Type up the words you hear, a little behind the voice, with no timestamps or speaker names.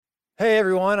Hey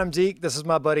everyone, I'm Deke. This is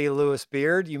my buddy Lewis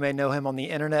Beard. You may know him on the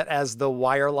internet as the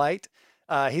Wirelight.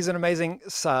 He's an amazing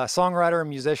songwriter and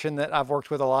musician that I've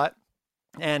worked with a lot,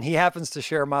 and he happens to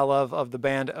share my love of the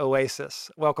band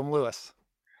Oasis. Welcome, Lewis.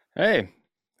 Hey,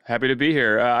 happy to be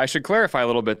here. I should clarify a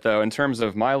little bit, though, in terms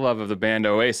of my love of the band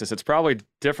Oasis. It's probably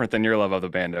different than your love of the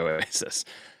band Oasis.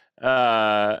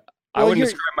 Uh, I Well, wouldn't you're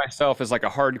describe myself as like a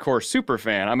hardcore super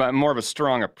fan. I'm more of a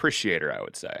strong appreciator, I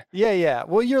would say. yeah.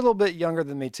 Well, you're a little bit younger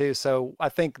than me too, so I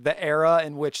think the era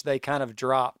in which they kind of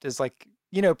dropped is like,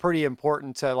 pretty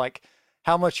important to like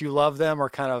how much you love them or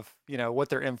kind of, what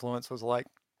their influence was like.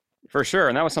 For sure.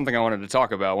 And that was something I wanted to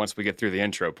talk about once we get through the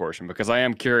intro portion, because I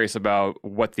am curious about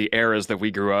what the eras that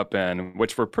we grew up in,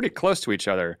 which were pretty close to each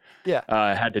other, Yeah.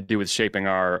 had to do with shaping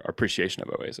our appreciation of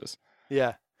Oasis.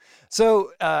 Yeah.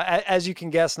 So, as you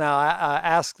can guess now, I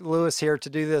asked Lewis here to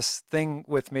do this thing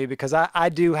with me because I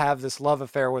do have this love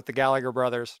affair with the Gallagher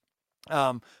brothers,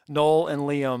 Noel and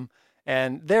Liam,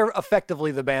 and they're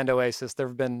effectively the band Oasis. There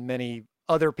have been many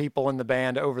other people in the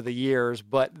band over the years,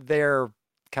 but they're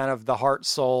kind of the heart,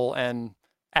 soul, and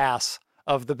ass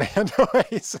of the band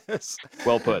Oasis.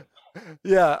 Well put.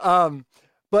 Yeah.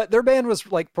 But their band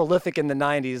was like prolific in the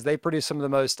 90s. They produced some of the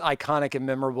most iconic and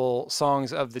memorable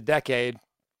songs of the decade.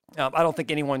 I don't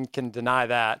think anyone can deny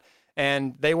that.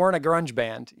 And they weren't a grunge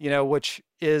band, which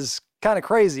is kind of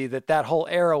crazy that that whole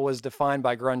era was defined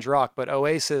by grunge rock. But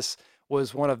Oasis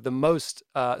was one of the most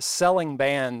selling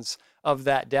bands of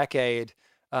that decade.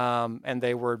 And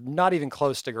they were not even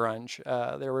close to grunge.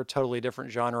 They were a totally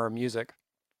different genre of music.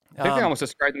 I think they Um, almost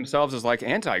describe themselves as like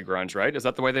anti-grunge, right? Is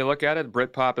that the way they look at it?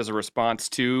 Britpop as a response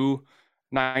to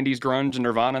 90s grunge and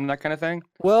Nirvana and that kind of thing?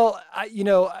 Well,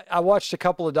 I watched a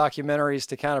couple of documentaries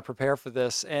to kind of prepare for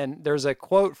this, and there's a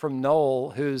quote from Noel,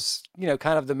 who's,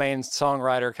 kind of the main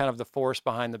songwriter, kind of the force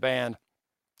behind the band.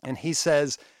 And he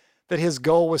says that his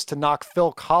goal was to knock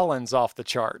Phil Collins off the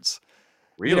charts.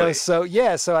 Really? So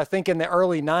yeah, so I think in the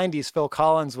early 90s, Phil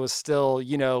Collins was still,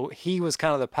 he was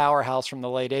kind of the powerhouse from the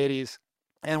late 80s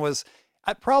and was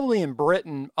probably in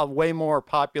Britain a way more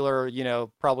popular,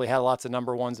 probably had lots of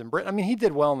number ones in Britain. I mean, he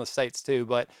did well in the States too,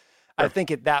 but I Sure.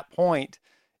 think at that point,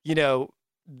 you know,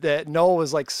 that Noel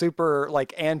was like super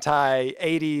like anti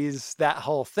 80s, that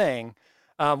whole thing,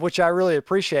 which I really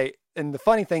appreciate. And the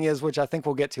funny thing is, which I think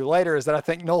we'll get to later, is that I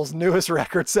think Noel's newest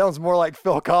record sounds more like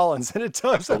Phil Collins than it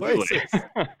does Absolutely.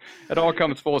 Oasis. It all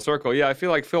comes full circle. Yeah, I feel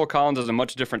like Phil Collins is a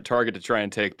much different target to try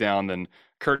and take down than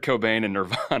Kurt Cobain and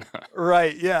Nirvana.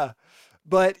 Right. Yeah.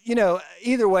 But,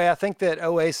 either way, I think that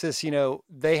Oasis,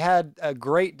 they had a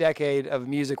great decade of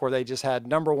music where they just had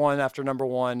number one after number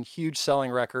one, huge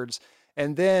selling records.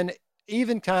 And then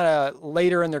even kind of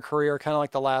later in their career, kind of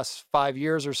like the last 5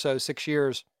 years or so, 6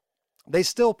 years, they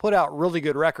still put out really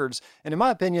good records. And in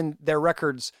my opinion, their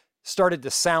records started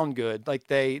to sound good. Like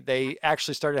they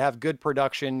actually started to have good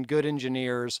production, good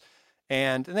engineers,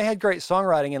 and they had great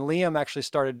songwriting. And Liam actually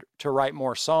started to write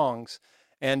more songs.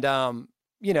 And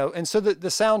and so the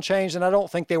sound changed, and I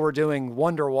don't think they were doing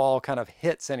Wonderwall kind of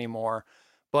hits anymore.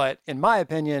 But in my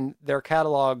opinion, their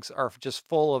catalogs are just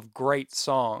full of great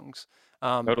songs.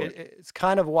 Totally. It's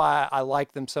kind of why I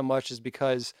like them so much, is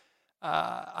because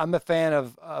I'm a fan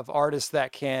of artists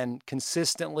that can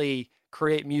consistently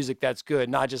create music that's good,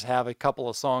 not just have a couple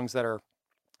of songs that are,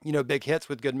 big hits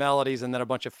with good melodies and then a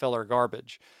bunch of filler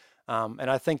garbage. And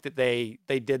I think that they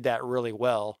did that really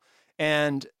well.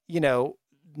 And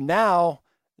now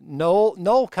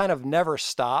Noel kind of never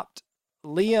stopped.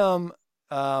 Liam,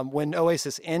 when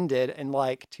Oasis ended in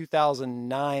like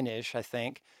 2009 ish, I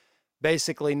think,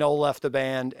 basically Noel left the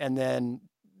band, and then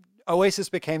Oasis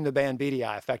became the band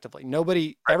BDI effectively.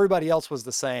 Everybody else was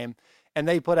the same, and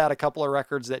they put out a couple of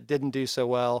records that didn't do so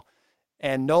well.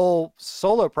 And Noel's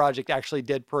solo project actually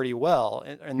did pretty well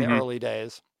in the Hmm. early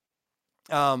days.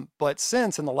 But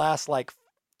since in the last like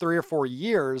 3 or 4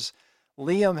 years,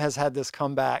 Liam has had this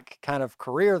comeback kind of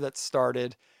career that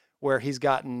started where he's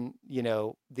gotten,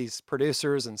 these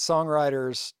producers and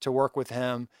songwriters to work with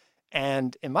him.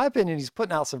 And in my opinion, he's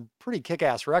putting out some pretty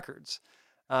kick-ass records.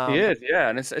 He Um, is, yeah,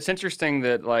 and it's interesting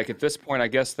that like at this point, I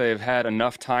guess they've had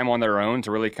enough time on their own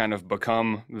to really kind of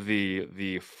become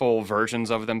the full versions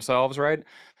of themselves, right?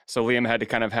 So Liam had to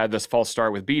kind of had this false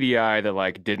start with BDI that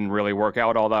like didn't really work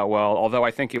out all that well. Although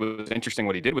I think it was interesting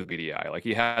what he did with BDI. Like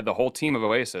he had the whole team of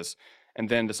Oasis, and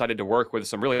then decided to work with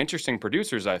some really interesting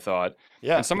producers, I thought.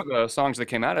 yeah, And some of the songs that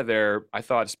came out of there, I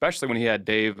thought, especially when he had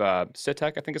Dave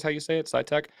Sitek, I think is how you say it,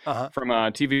 Sitek, uh-huh, from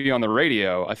TV on the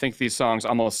radio. I think these songs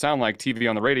almost sound like TV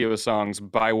on the radio songs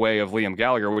by way of Liam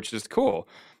Gallagher, which is cool.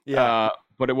 yeah, Uh,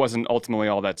 but it wasn't ultimately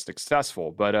all that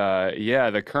successful. But yeah,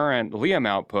 the current Liam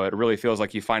output really feels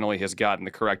like he finally has gotten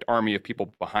the correct army of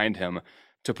people behind him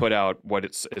to put out what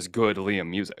is good Liam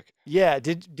music. Yeah.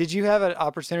 Did you have an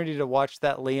opportunity to watch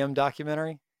that Liam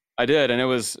documentary? I did, and it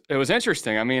was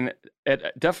interesting. I mean, it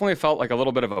definitely felt like a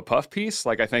little bit of a puff piece.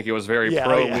 Like I think it was very Yeah. Oh,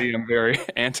 pro yeah. Liam, very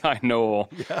anti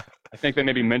Noel. Yeah. I think they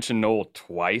maybe mentioned Noel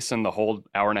twice in the whole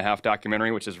hour and a half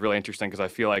documentary, which is really interesting because I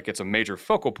feel like it's a major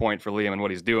focal point for Liam and what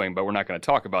he's doing. But we're not going to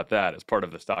talk about that as part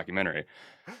of this documentary.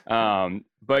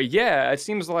 But yeah, it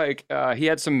seems like he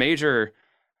had some major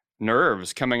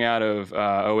nerves coming out of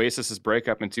Oasis's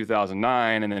breakup in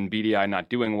 2009 and then BDI not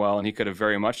doing well. And he could have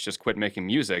very much just quit making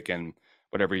music in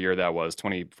whatever year that was,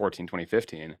 2014,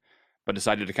 2015, but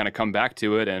decided to kind of come back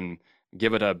to it and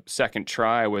give it a second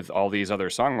try with all these other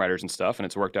songwriters and stuff. And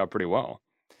it's worked out pretty well.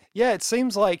 Yeah. It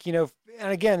seems like, and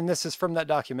again, and this is from that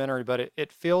documentary, but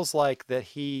it feels like that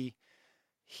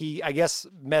I guess,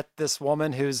 met this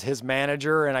woman who's his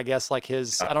manager, and I guess like I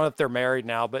don't know if they're married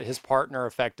now, but his partner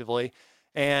effectively.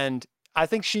 And I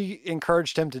think she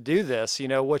encouraged him to do this,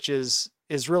 which is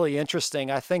really interesting.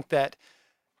 I think that,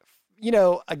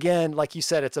 again, like you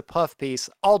said, it's a puff piece.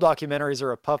 All documentaries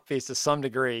are a puff piece to some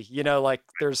degree, like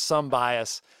there's some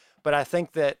bias. But I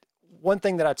think that one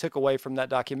thing that I took away from that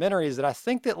documentary is that I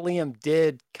think that Liam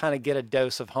did kind of get a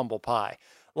dose of humble pie.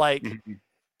 Like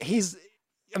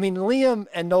Liam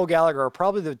and Noel Gallagher are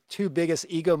probably the two biggest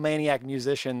egomaniac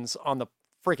musicians on the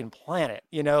freaking planet,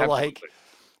 Absolutely.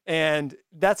 and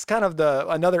that's kind of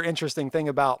another interesting thing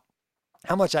about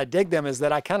how much I dig them is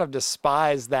that I kind of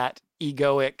despise that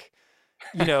egoic,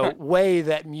 way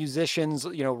that musicians,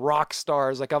 rock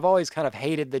stars, like I've always kind of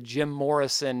hated the Jim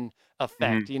Morrison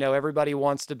effect. Everybody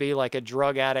wants to be like a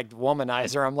drug addict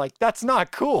womanizer. I'm like, that's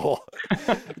not cool.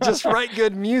 Just write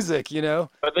good music,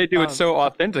 But they do it so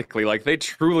authentically. Like they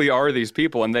truly are these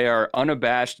people and they are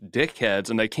unabashed dickheads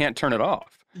and they can't turn it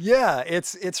off. Yeah,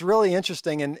 it's really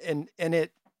interesting. And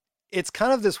it's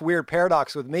kind of this weird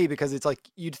paradox with me because it's like,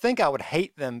 you'd think I would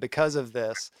hate them because of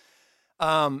this.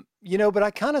 But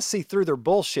I kind of see through their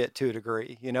bullshit to a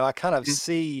degree. I kind of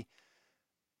see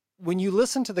when you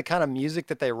listen to the kind of music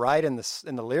that they write and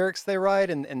the lyrics they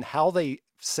write and how they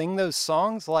sing those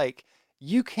songs, like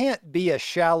you can't be a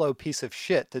shallow piece of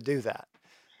shit to do that.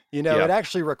 It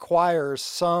actually requires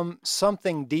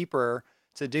something deeper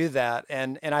to do that.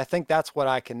 And I think that's what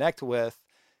I connect with,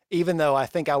 even though I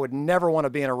think I would never want to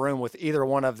be in a room with either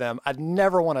one of them. I'd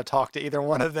never want to talk to either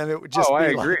one of them. It would just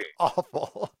be like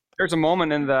awful. There's a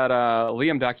moment in that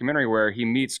Liam documentary where he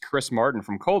meets Chris Martin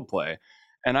from Coldplay.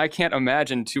 And I can't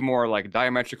imagine two more like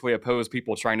diametrically opposed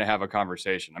people trying to have a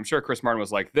conversation. I'm sure Chris Martin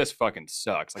was like, this fucking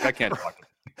sucks. Like I can't talk to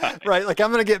this guy. Right. Like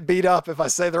I'm going to get beat up if I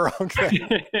say the wrong thing.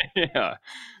 Yeah.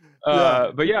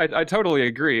 But yeah, I totally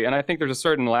agree. And I think there's a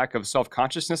certain lack of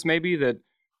self-consciousness maybe that,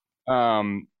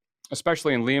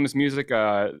 especially in Liam's music,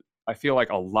 I feel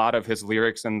like a lot of his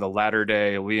lyrics in the latter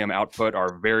day Liam output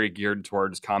are very geared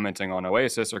towards commenting on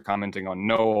Oasis or commenting on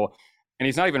Noel. And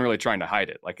he's not even really trying to hide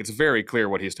it. Like it's very clear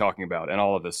what he's talking about and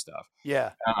all of this stuff.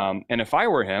 Yeah. And if I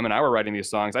were him and I were writing these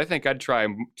songs, I think I'd try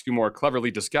to more cleverly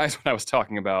disguise what I was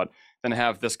talking about than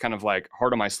have this kind of like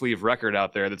heart on my sleeve record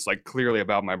out there that's like clearly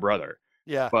about my brother.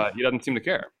 Yeah. But he doesn't seem to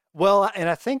care. Well, and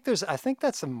I think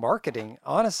that's some marketing,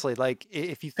 honestly. Like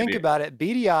if you think about it,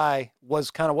 BDI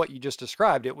was kind of what you just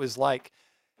described. It was like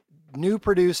new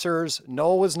producers.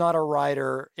 Noel was not a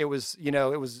writer. It was,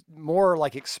 it was more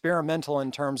like experimental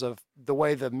in terms of the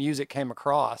way the music came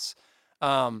across.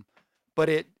 But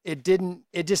it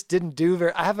just didn't do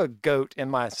very. I have a goat in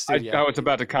my studio. I was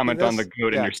about to comment on the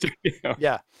goat in your studio.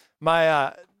 Yeah.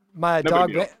 My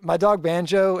dog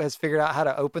Banjo has figured out how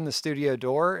to open the studio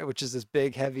door, which is this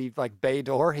big, heavy, like bay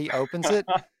door. He opens it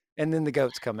and then the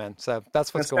goats come in. So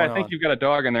that's what's going on. I think you've got a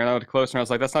dog in there. And I looked closer and I was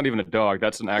like, that's not even a dog.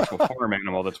 That's an actual farm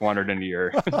animal that's wandered into your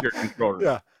control room.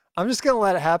 Yeah. I'm just going to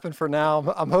let it happen for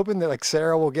now. I'm hoping that like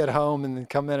Sarah will get home and then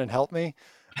come in and help me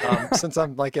since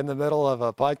I'm like in the middle of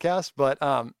a podcast, but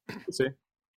see.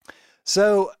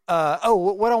 So,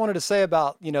 what I wanted to say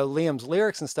about, Liam's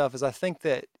lyrics and stuff is I think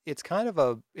that it's kind of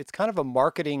a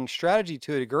marketing strategy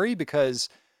to a degree, because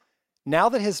now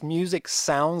that his music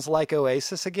sounds like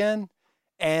Oasis again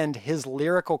and his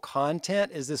lyrical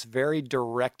content is this very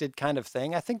directed kind of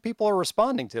thing, I think people are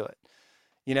responding to it.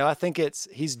 I think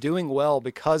he's doing well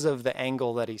because of the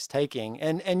angle that he's taking.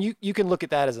 And you can look at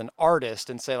that as an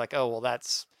artist and say like, oh, well,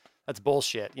 that's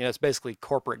bullshit. It's basically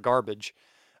corporate garbage.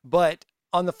 But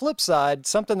on the flip side,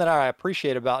 something that I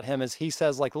appreciate about him is he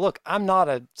says like, look, I'm not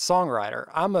a songwriter.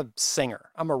 I'm a singer.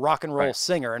 I'm a rock and roll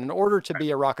singer. And in order to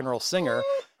be a rock and roll singer,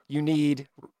 you need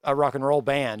a rock and roll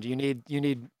band. You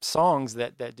need songs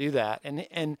that do that.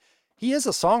 And he is a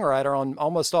songwriter on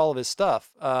almost all of his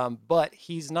stuff, but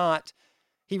he's not.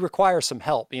 He requires some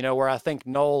help, where I think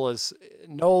Noel's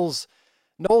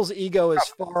ego is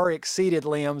far exceeded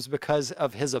Liam's because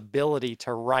of his ability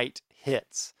to write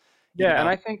hits. You Yeah, and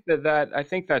know, I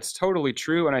think that's totally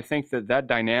true, and I think that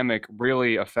dynamic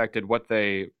really affected what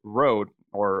they wrote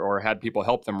or had people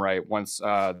help them write once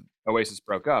Oasis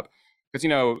broke up. Because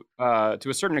to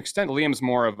a certain extent, Liam's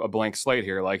more of a blank slate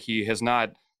here. Like he has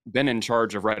not been in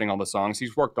charge of writing all the songs.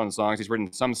 He's worked on songs. He's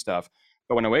written some stuff.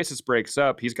 But when Oasis breaks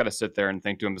up, he's got to sit there and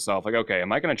think to himself, like, okay,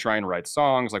 am I going to try and write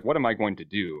songs? Like, what am I going to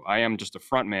do? I am just a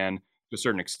front man to a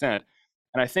certain extent.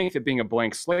 And I think that being a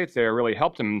blank slate there really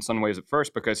helped him in some ways at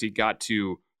first because he got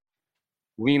to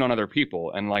lean on other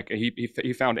people and like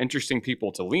he found interesting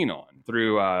people to lean on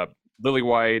through Lily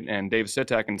White and Dave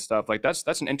Sitek and stuff. Like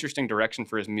that's an interesting direction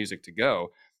for his music to go.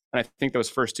 And I think those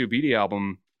first two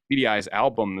BDI's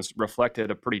albums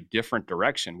reflected a pretty different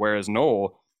direction. Whereas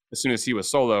Noel, as soon as he was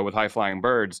solo with High Flying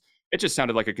Birds, it just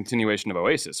sounded like a continuation of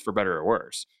Oasis, for better or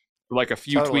worse. Like a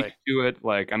few totally. tweaks to it.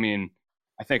 Like, I mean,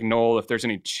 I think Noel, if there's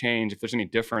any change, if there's any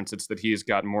difference, it's that he's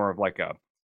got more of like the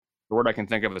word I can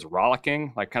think of is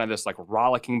rollicking, like kind of this like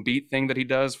rollicking beat thing that he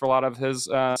does for a lot of his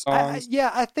songs.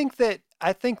 Yeah, I think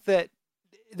that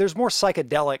there's more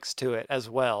psychedelics to it as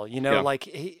well. Yeah. Like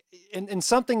and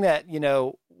something that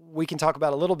we can talk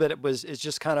about a little bit. Is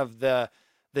just kind of the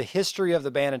history of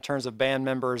the band in terms of band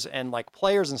members and like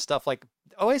players and stuff. Like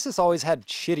Oasis always had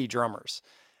shitty drummers.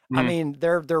 I Mhm. mean,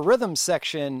 their rhythm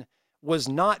section was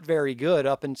not very good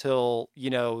up until,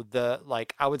 the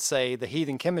like I would say the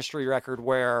Heathen Chemistry record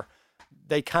where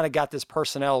they kind of got this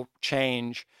personnel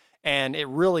change and it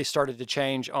really started to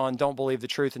change on Don't Believe the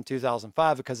Truth in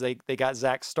 2005 because they got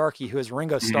Zach Starkey, who is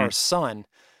Ringo Mhm. Starr's son,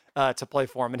 to play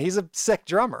for him. And he's a sick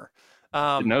drummer. Didn't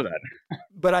Um, know that.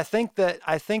 but I think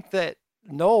that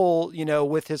Noel,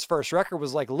 with his first record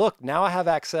was like, look, now I have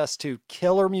access to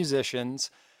killer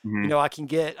musicians. Mhm. I can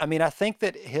get, I mean, I think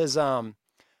that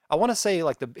I want to say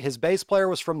like his bass player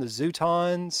was from the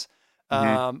Zootons.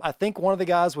 Mhm. I think one of the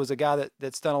guys was a guy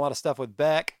that's done a lot of stuff with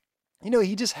Beck.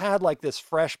 He just had like this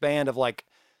fresh band of like,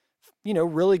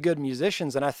 really good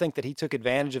musicians. And I think that he took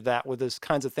advantage of that with those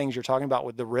kinds of things you're talking about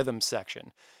with the rhythm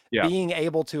section, Yeah. being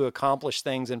able to accomplish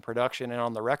things in production and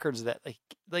on the records that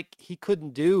like he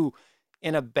couldn't do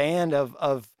in a band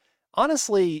of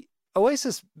honestly,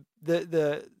 Oasis,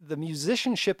 the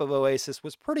musicianship of Oasis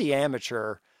was pretty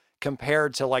amateur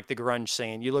compared to like the grunge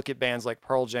scene. You look at bands like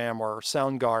Pearl Jam or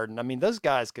Soundgarden. I mean, those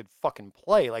guys could fucking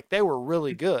play. Like they were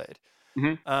really good.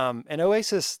 Mhm. And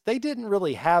Oasis, they didn't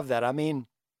really have that. I mean,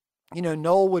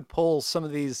 Noel would pull some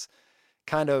of these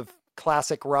kind of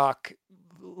classic rock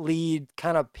lead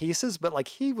kind of pieces, but like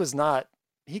he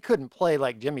couldn't play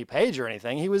like Jimmy Page or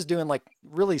anything. He was doing like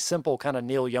really simple kind of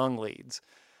Neil Young leads.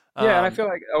 Yeah, and I Um, feel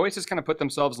like Oasis kind of put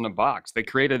themselves in a box. They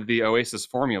created the Oasis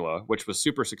formula, which was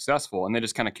super successful, and they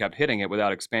just kind of kept hitting it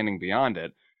without expanding beyond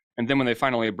it. And then when they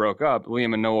finally broke up,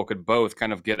 Liam and Noel could both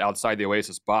kind of get outside the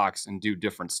Oasis box and do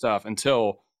different stuff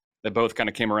until they both kind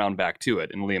of came around back to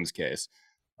it in Liam's case.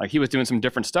 Like he was doing some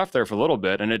different stuff there for a little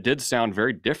bit, and it did sound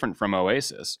very different from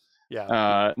Oasis.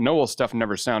 yeah, Noel's stuff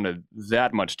never sounded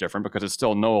that much different because it's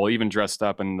still Noel, even dressed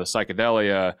up in the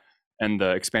psychedelia and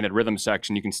the expanded rhythm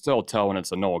section. You can still tell when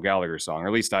it's a Noel Gallagher song, or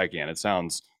at least I can. It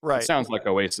right. sounds like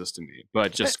Oasis to me,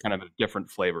 but just kind of a different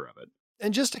flavor of it.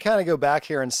 And just to kind of go back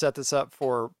here and set this up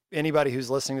for anybody who's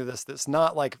listening to this that's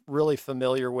not like really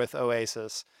familiar with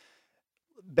Oasis,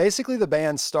 basically the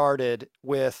band started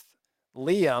with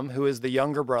Liam, who is the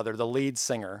younger brother, the lead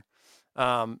singer,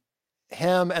 um,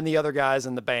 him and the other guys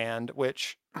in the band,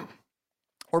 which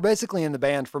were basically in the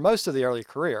band for most of the early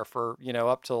career for,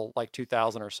 up till like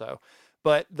 2000 or so.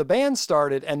 But the band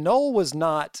started and Noel was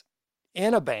not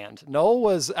in a band. Noel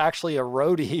was actually a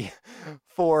roadie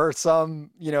for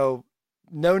some,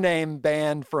 no name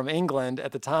band from England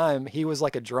at the time. He was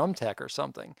like a drum tech or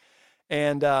something.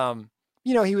 And,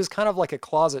 he was kind of like a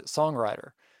closet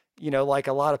songwriter, like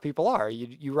a lot of people are.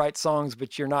 You write songs,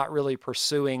 but you're not really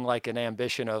pursuing like an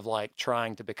ambition of like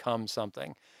trying to become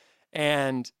something.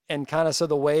 And kind of so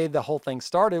the way the whole thing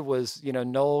started was,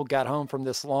 Noel got home from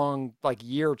this long like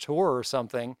year tour or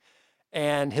something,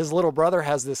 and his little brother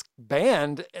has this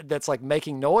band that's like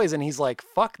making noise, and he's like,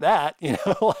 fuck that,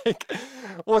 like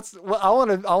I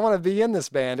want to be in this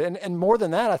band. And more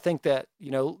than that, I think that,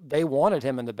 they wanted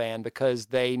him in the band because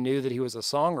they knew that he was a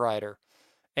songwriter.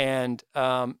 And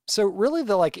so really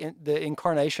the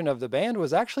incarnation of the band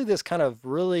was actually this kind of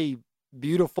really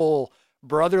beautiful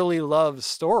brotherly love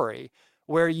story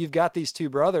where you've got these two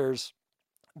brothers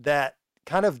that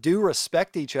kind of do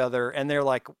respect each other, and they're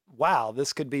like, wow,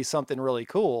 this could be something really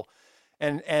cool.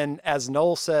 And as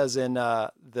Noel says in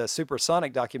the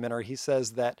Supersonic documentary, he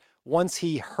says that once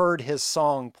he heard his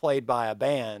song played by a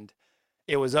band,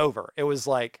 it was over. It was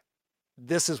like,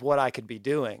 this is what I could be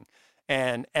doing.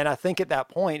 And I think at that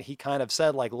point he kind of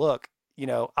said like, look,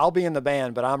 I'll be in the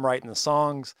band, but I'm writing the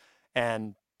songs,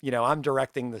 and I'm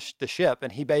directing the ship.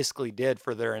 And he basically did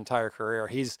for their entire career.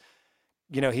 He's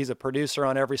a producer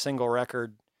on every single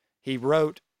record. He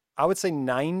wrote, I would say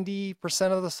 90%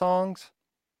 of the songs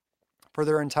for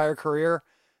their entire career.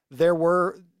 There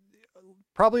were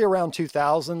probably around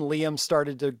 2000, Liam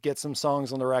started to get some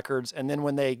songs on the records. And then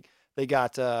when they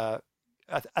got, I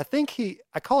think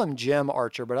I call him Jim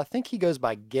Archer, but I think he goes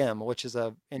by Gim, which is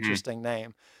a interesting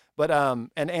name. But,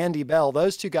 and Andy Bell,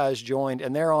 those two guys joined,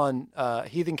 and they're on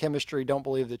Heathen Chemistry, Don't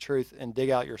Believe the Truth, and Dig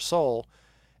Out Your Soul.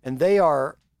 And they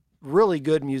are really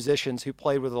good musicians who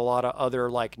played with a lot of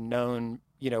other like known,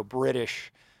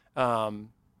 British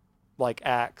like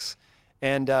acts.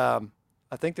 And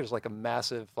I think there's like a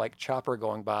massive like chopper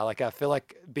going by. Like I feel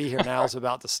like Be Here Now is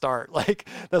about to start. Like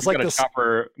that's like the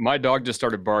chopper. My dog just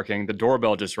started barking. The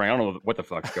doorbell just rang. I don't know what the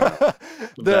fuck's going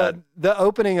on. The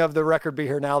opening of the record Be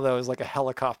Here Now though is like a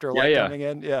helicopter like coming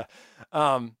in. Yeah.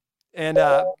 But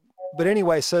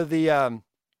anyway, so the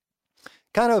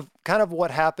kind of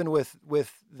what happened with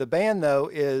the band though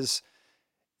is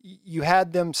you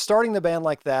had them starting the band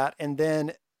like that, and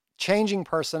then changing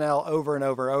personnel over and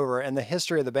over and over. And the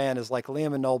history of the band is like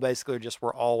Liam and Noel basically just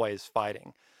were always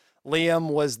fighting. Liam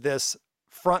was this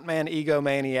frontman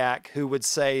egomaniac who would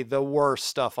say the worst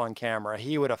stuff on camera.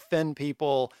 He would offend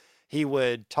people. He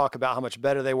would talk about how much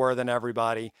better they were than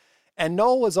everybody. And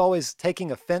Noel was always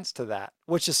taking offense to that,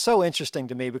 which is so interesting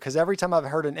to me because every time I've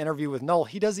heard an interview with Noel,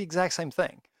 he does the exact same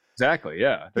thing. Exactly.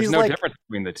 Yeah. There's no difference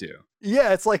between the two.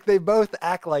 Yeah. It's like they both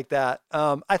act like that.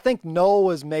 I think Noel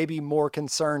was maybe more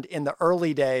concerned in the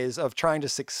early days of trying to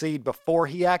succeed before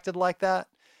he acted like that.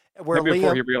 Where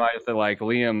before he realized that like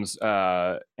Liam's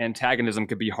antagonism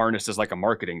could be harnessed as like a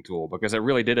marketing tool, because it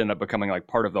really did end up becoming like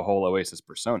part of the whole Oasis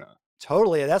persona.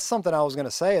 Totally. That's something I was going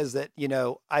to say is that,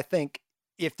 I think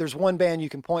if there's one band you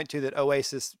can point to that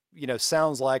Oasis,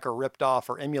 sounds like or ripped off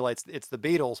or emulates, it's the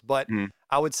Beatles. But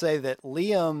I would say that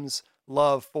Liam's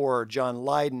love for John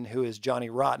Lydon, who is Johnny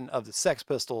Rotten of the Sex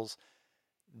Pistols,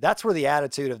 that's where the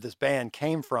attitude of this band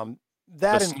came from.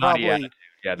 That and probably, attitude.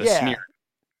 The sneer.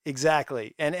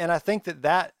 Exactly. And I think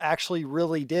that actually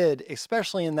really did,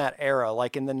 especially in that era,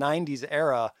 like in the 90s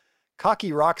era,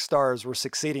 cocky rock stars were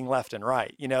succeeding left and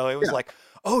right. It was like,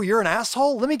 oh, you're an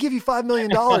asshole? Let me give you $5 million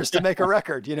to make a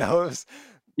record. It was.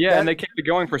 And they kept it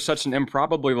going for such an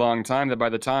improbably long time that by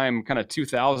the time kind of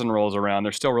 2000 rolls around,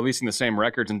 they're still releasing the same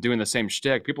records and doing the same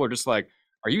shtick. People are just like,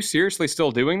 are you seriously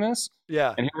still doing this?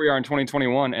 Yeah. And here we are in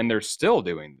 2021 and they're still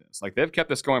doing this. Like they've kept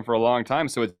this going for a long time.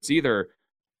 So it's either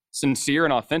sincere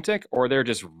and authentic, or they're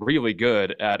just really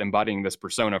good at embodying this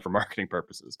persona for marketing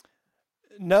purposes.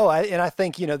 No, I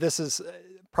think, this is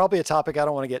probably a topic I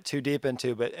don't want to get too deep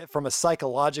into, but from a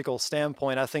psychological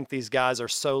standpoint, I think these guys are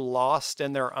so lost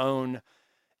in their own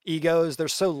egos. They're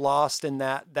so lost in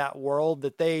that world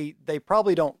that they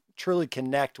probably don't truly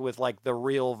connect with like the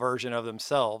real version of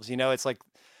themselves. It's like,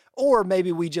 or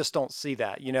maybe we just don't see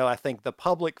that. I think the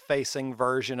public facing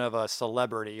version of a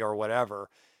celebrity or whatever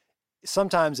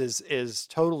sometimes is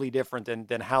totally different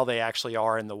than how they actually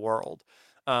are in the world.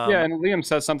 And Liam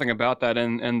says something about that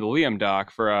in the Liam doc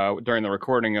for during the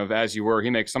recording of As You Were. He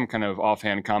makes some kind of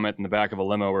offhand comment in the back of a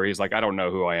limo where he's like, I don't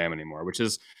know who I am anymore, which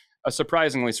is a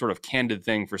surprisingly sort of candid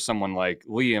thing for someone like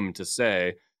Liam to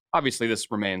say. Obviously,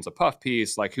 this remains a puff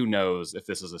piece. Like, who knows if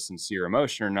this is a sincere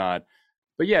emotion or not?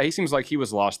 But yeah, he seems like he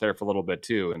was lost there for a little bit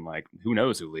too. And like, who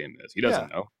knows who Liam is? He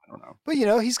doesn't know. I don't know. But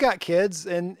he's got kids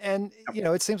and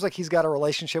it seems like he's got a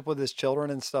relationship with his children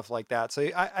and stuff like that.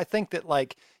 So I think that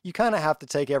like you kind of have to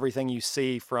take everything you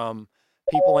see from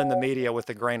people in the media with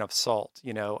a grain of salt,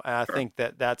 and I think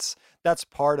that's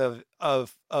part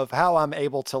of how I'm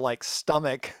able to like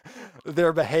stomach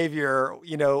their behavior,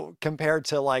 compared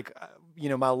to like,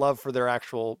 my love for their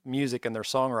actual music and their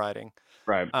songwriting.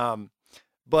 Right.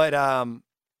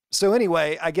 So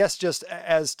anyway, I guess just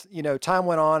as, time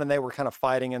went on and they were kind of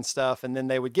fighting and stuff, and then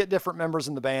they would get different members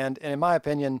in the band. And in my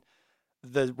opinion,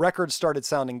 the record started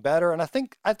sounding better. And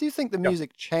I do think the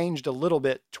music changed a little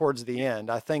bit towards the end.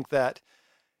 I think that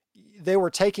they were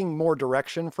taking more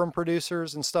direction from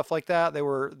producers and stuff like that. They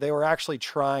were actually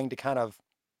trying to kind of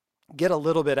get a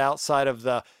little bit outside of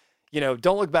the,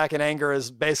 Don't Look Back in Anger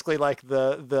is basically like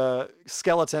the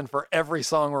skeleton for every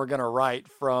song we're going to write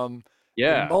from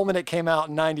the moment it came out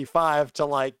in 95 to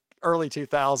like early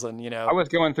 2000, I was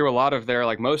going through a lot of their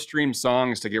like most streamed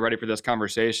songs to get ready for this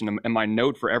conversation, and my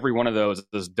note for every one of those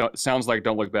is sounds like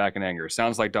 "Don't Look Back in Anger."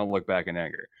 Sounds like "Don't Look Back in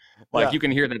Anger." Like Yeah. you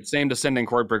can hear that same descending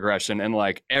chord progression in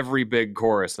like every big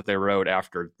chorus that they wrote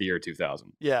after the year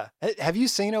 2000. Yeah. Have you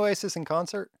seen Oasis in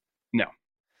concert? No.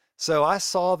 So I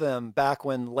saw them back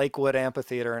when Lakewood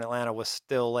Amphitheater in Atlanta was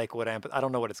still Lakewood Amphitheater. I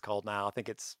don't know what it's called now. I think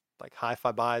it's like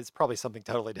Hi-Fi Buy. It's probably something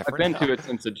totally I've different been now. to it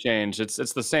since it changed. It's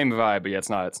the same vibe, but yeah, it's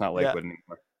not Yeah. Lakewood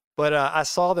anymore. But I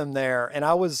saw them there, and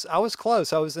I was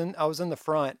close. I was in the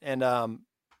front, and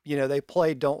they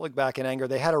played "Don't Look Back in Anger."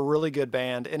 They had a really good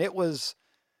band, and it was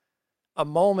a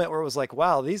moment where it was like,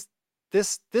 wow,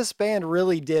 this band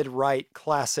really did write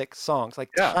classic songs, like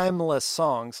Yeah. timeless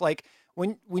songs. Like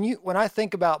when I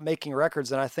think about making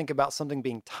records and I think about something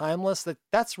being timeless,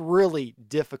 that's really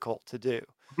difficult to do.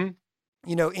 Mhm.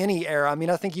 Any era. I mean,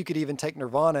 I think you could even take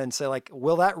Nirvana and say like,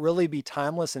 will that really be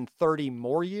timeless in 30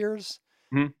 more years?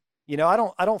 Mhm.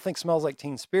 I don't think Smells Like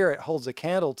Teen Spirit holds a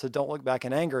candle to Don't Look Back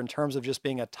in Anger in terms of just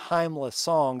being a timeless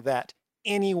song that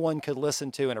anyone could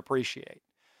listen to and appreciate.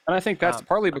 And I think that's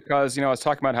partly because, I was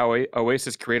talking about how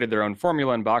Oasis created their own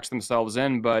formula and boxed themselves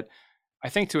in, but I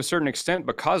think to a certain extent,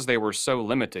 because they were so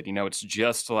limited, it's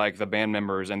just like the band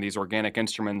members and these organic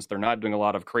instruments. They're not doing a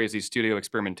lot of crazy studio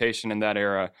experimentation in that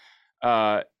era.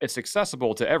 It's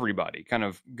accessible to everybody kind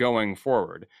of going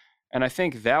forward. And I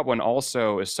think that one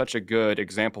also is such a good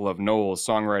example of Noel's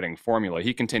songwriting formula.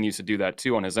 He continues to do that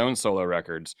too on his own solo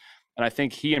records. And I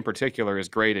think he in particular is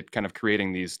great at kind of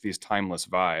creating these timeless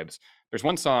vibes. There's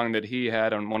one song that he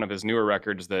had on one of his newer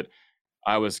records that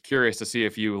I was curious to see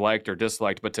if you liked or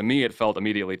disliked, but to me it felt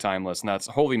immediately timeless, and that's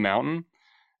Holy Mountain.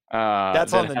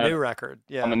 That's on the new record.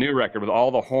 Yeah. On the new record with all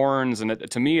the horns. And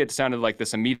to me, it sounded like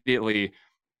this immediately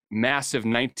massive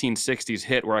 1960s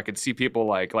hit where I could see people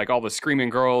like all the screaming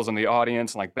girls in the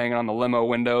audience and like banging on the limo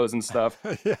windows and stuff.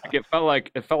 Yeah.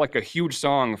 Like it felt like a huge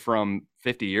song from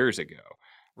 50 years ago.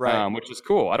 Right. Which is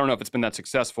cool. I don't know if it's been that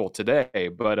successful today,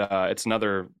 but it's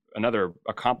another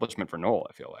accomplishment for Noel,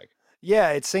 I feel like. Yeah,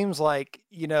 it seems like,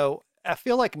 I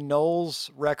feel like Noel's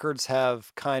records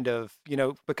have kind of,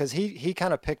 because he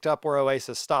kind of picked up where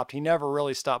Oasis stopped. He never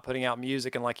really stopped putting out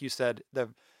music. And like you said, the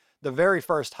very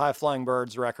first High Flying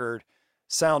Birds record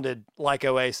sounded like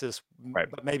Oasis, Right.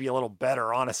 but maybe a little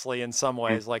better, honestly, in some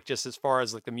ways, like just as far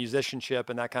as like the musicianship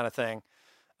and that kind of thing.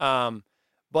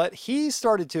 But he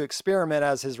started to experiment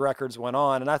as his records went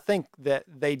on. And I think that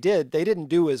they didn't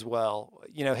do as well.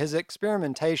 His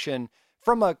experimentation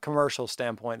from a commercial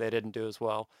standpoint, they didn't do as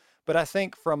well. But I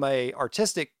think from a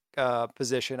artistic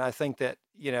position, I think that,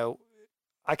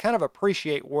 I kind of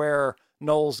appreciate where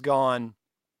Noel's gone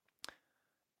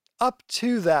up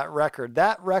to that record.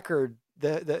 That record,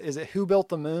 is it Who Built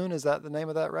the Moon? Is that the name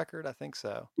of that record? I think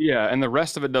so. Yeah, and the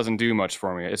rest of it doesn't do much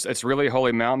for me. It's really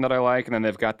Holy Mountain that I like, and then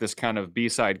they've got this kind of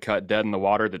B-side cut, Dead in the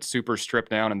Water, that's super stripped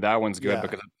down, and that one's good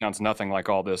because it sounds nothing like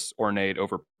all this ornate,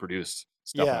 overproduced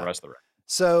stuff in the rest of the record.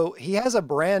 So he has a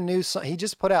brand new song. He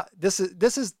just put out, this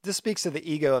speaks to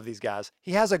the ego of these guys.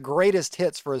 He has a greatest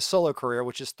hits for his solo career,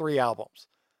 which is 3 albums.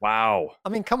 Wow. I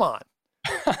mean, come on.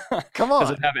 Come on.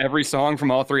 Does it have every song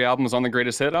from all 3 albums on the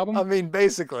greatest hit album? I mean,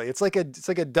 basically, it's like a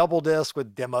double disc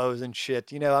with demos and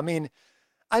shit. I mean,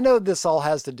 I know this all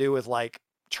has to do with like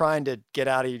trying to get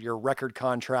out of your record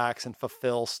contracts and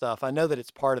fulfill stuff. I know that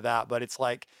it's part of that, but it's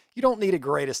like you don't need a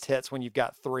greatest hits when you've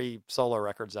got 3 solo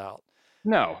records out.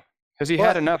 No. Has he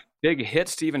had enough big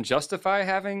hits to even justify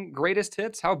having greatest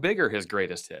hits? How big are his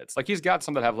greatest hits? Like he's got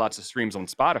some that have lots of streams on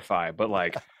Spotify, but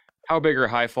like how big are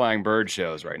High Flying Bird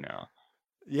shows right now?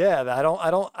 Yeah, I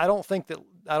don't think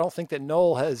that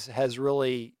Noel has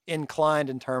really inclined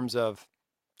in terms of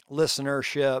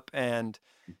listenership and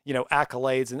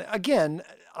accolades. And again,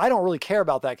 I don't really care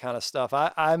about that kind of stuff.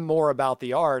 I'm more about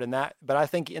the art and that. But I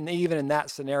think even in that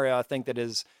scenario, I think that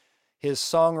his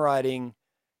songwriting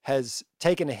has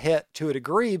taken a hit to a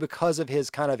degree because of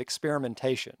his kind of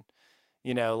experimentation.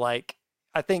 Like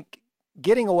I think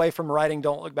getting away from writing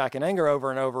Don't Look Back in Anger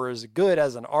over and over is good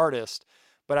as an artist.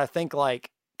 But I think like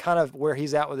kind of where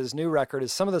he's at with his new record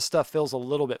is some of the stuff feels a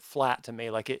little bit flat to me.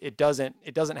 Like it doesn't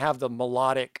have the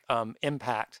melodic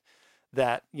impact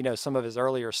that, some of his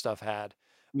earlier stuff had.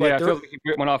 But yeah, I feel like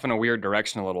he went off in a weird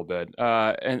direction a little bit.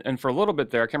 And for a little bit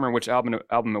there, I can't remember which album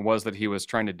it was that he was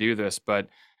trying to do this, but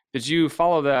did you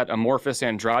follow that Amorphous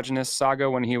Androgynous saga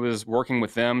when he was working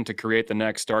with them to create the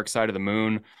next Dark Side of the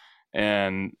Moon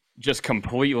and just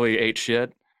completely ate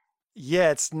shit?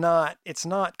 Yeah, it's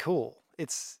not cool.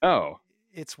 It's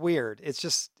weird. It's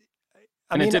just,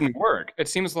 it didn't work. It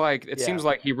seems like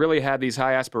he really had these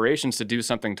high aspirations to do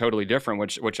something totally different,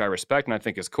 which I respect and I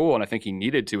think is cool, and I think he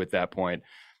needed to at that point.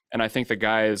 And I think the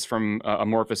guys from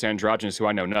Amorphous Androgynous, who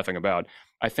I know nothing about,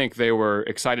 I think they were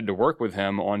excited to work with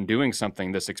him on doing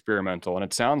something this experimental. And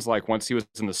it sounds like once he was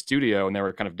in the studio and they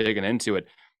were kind of digging into it,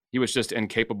 he was just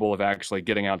incapable of actually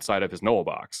getting outside of his Knoll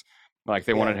box. Like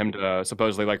they wanted Yeah. him to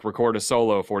supposedly like record a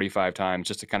solo 45 times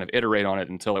just to kind of iterate on it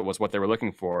until it was what they were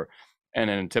looking for. And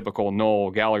in typical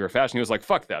Noel Gallagher fashion, he was like,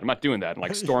 "Fuck that, I'm not doing that," and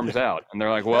like storms Yeah. out. And they're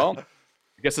like, "Well,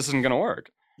 I guess this isn't gonna work."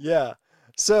 Yeah.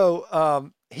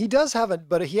 So he does have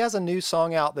but he has a new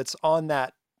song out that's on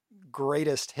that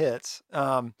greatest hits.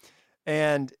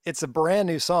 And it's a brand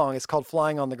new song. It's called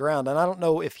Flying on the Ground. And I don't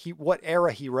know if what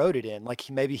era he wrote it in. Like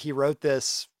maybe he wrote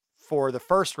this for the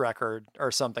first record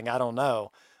or something. I don't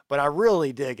know. But I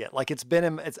really dig it. Like it's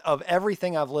of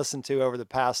everything I've listened to over the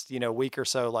past, week or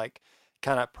so, like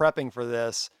kind of prepping for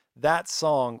this, that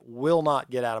song will not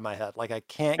get out of my head. Like I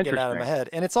can't get it out of my Interesting. head.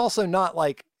 And it's also not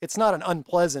like it's not an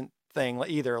unpleasant thing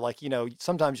either. Like,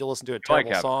 sometimes you'll listen to a I like terrible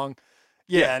having song.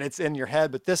 yeah. Yeah, and it's in your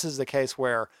head, but this is the case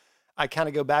where I kind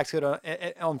of go back to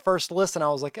it on first listen. I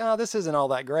was like, oh, this isn't all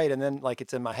that great. And then like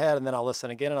it's in my head and then I'll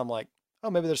listen again and I'm like, oh,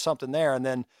 maybe there's something there. And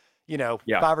then,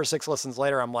 Yeah. 5 or 6 listens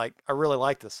later, I'm like, I really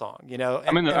like this song, and,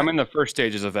 and I'm in the first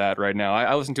stages of that right now.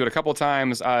 I listened to it a couple of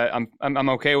times. I'm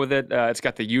okay with it. It's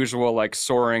got the usual like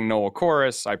soaring Noel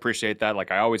chorus. I appreciate that.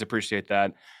 Like I always appreciate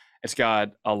that. It's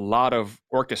got a lot of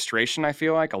orchestration. I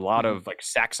feel like a lot Mhm, of like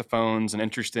saxophones and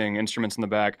interesting instruments in the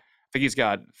back. I think he's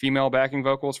got female backing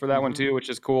vocals for that one mhm. too, which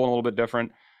is cool and a little bit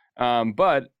different.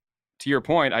 But to your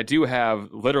point, I do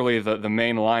have literally the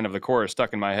main line of the chorus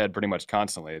stuck in my head pretty much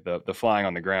constantly. The flying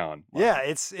on the ground Yeah, line.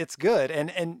 it's good. And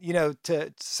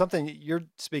to something that you're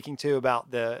speaking to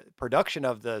about the production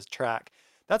of the track,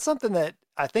 that's something that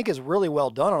I think is really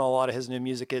well done on a lot of his new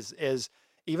music is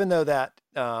even though that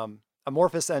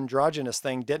amorphous androgynous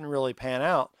thing didn't really pan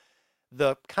out,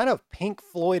 the kind of Pink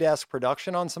Floyd-esque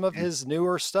production on some of Mhm. his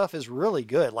newer stuff is really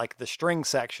good, like the string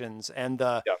sections and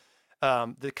Yeah.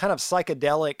 the kind of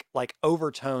psychedelic like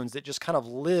overtones that just kind of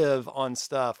live on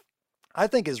stuff, I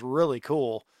think is really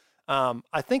cool.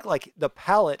 I think like the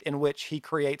palette in which he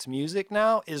creates music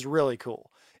now is really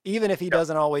cool. Even if he Yeah.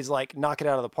 doesn't always like knock it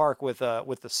out of the park with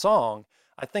the song,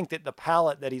 I think that the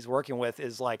palette that he's working with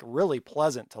is like really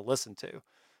pleasant to listen to.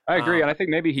 I agree, and Um, I think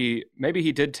maybe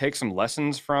he did take some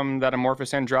lessons from that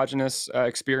amorphous androgynous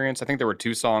experience. I think there were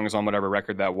two songs on whatever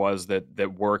record that was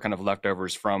that were kind of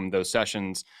leftovers from those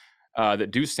sessions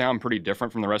that do sound pretty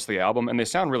different from the rest of the album, and they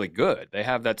sound really good. They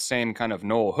have that same kind of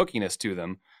Noel hookiness to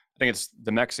them. I think it's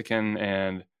the Mexican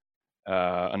and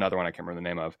another one I can't remember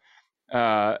the name of.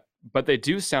 Uh, but they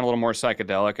do sound a little more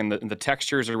psychedelic, and the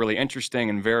textures are really interesting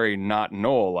and very not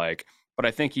Noel like. But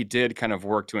I think he did kind of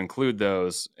work to include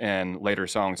those in later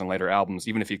songs and later albums,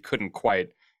 even if he couldn't quite,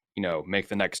 make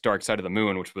the next Dark Side of the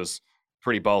Moon, which was a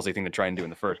pretty ballsy thing to try and do in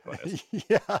the first place.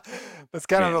 yeah, that's I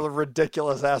kind of mean, a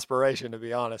ridiculous aspiration, to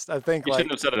be honest. I think he shouldn't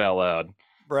like have said it out loud.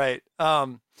 right.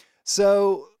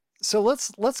 So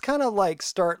let's kind of like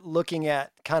start looking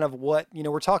at kind of what,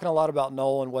 we're talking a lot about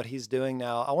Noel and what he's doing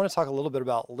now. I want to talk a little bit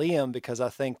about Liam because I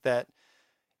think that,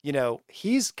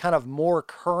 he's kind of more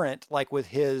current like with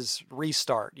his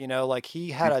restart, like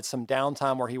he had Mhm. some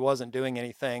downtime where he wasn't doing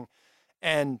anything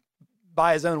and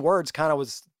by his own words kind of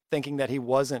was thinking that he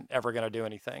wasn't ever going to do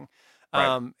anything.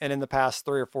 Right. And in the past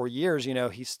 3 or 4 years,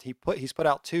 he's put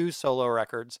out 2 solo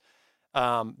records.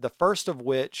 The first of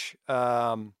which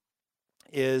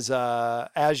is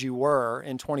As You Were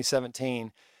in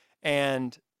 2017.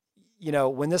 And,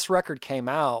 when this record came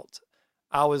out,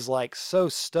 I was like so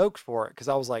stoked for it because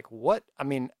I was like, what? I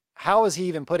mean, how is he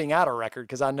even putting out a record?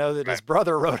 Because I know that Right. his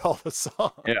brother wrote all the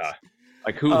Yeah. songs.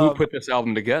 Like who Um, put this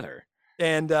album together?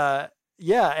 and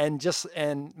yeah,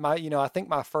 and my, I think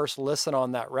my first listen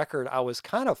on that record, I was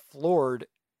kind of floored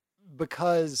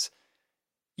because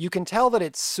you can tell that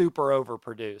it's super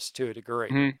overproduced to a degree.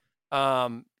 Mhm.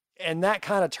 Um, and that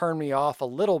kind of turned me off a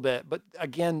little bit. But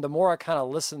again, the more I kind of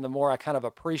listened, the more I kind of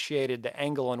appreciated the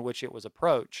angle in which it was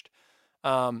approached.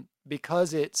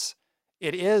 Because it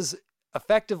is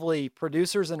effectively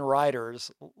producers and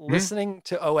writers Mhm. listening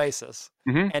to Oasis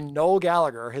Mhm. and Noel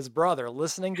Gallagher, his brother,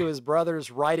 listening to his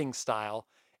brother's writing style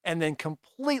and then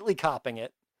completely copying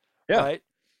it, Yeah. right?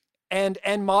 And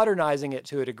modernizing it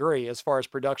to a degree as far as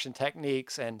production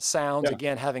techniques and sounds, Yeah.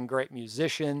 again having great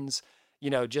musicians,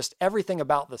 just everything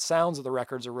about the sounds of the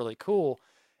records are really cool.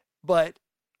 But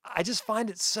I just find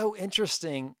it so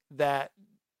interesting that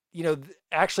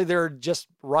actually there are just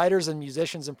writers and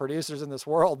musicians and producers in this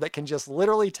world that can just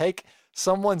literally take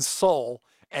someone's soul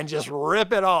and just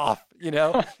rip it off, you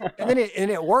know? And then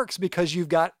it works because you've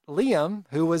got Liam,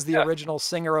 who was the Yeah. original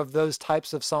singer of those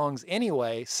types of songs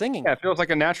anyway, singing. Yeah, it feels like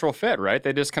a natural fit, right?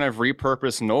 They just kind of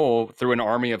repurposed Noel through an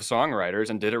army of songwriters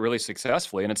and did it really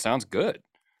successfully, and it sounds good.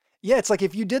 Yeah, it's like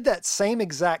if you did that same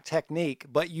exact technique,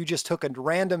 but you just took a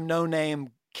random no-name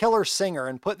killer singer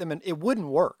and put them in, it wouldn't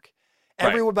work. Right.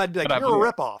 Everyone would be like, you're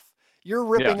a ripoff. You're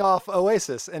ripping off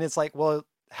Oasis. And it's like, well,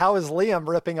 how is Liam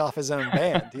ripping off his own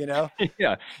band, you know?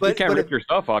 Yeah, you can't rip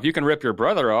yourself off. You can rip your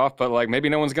brother off, but like maybe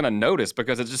no one's going to notice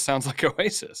because it just sounds like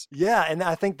Oasis. Yeah, and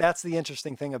I think that's the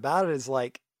interesting thing about it is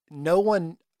like no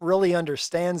one really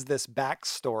understands this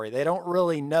backstory. They don't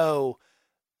really know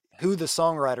who the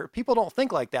songwriter, people don't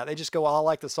think like that. They just go, well, I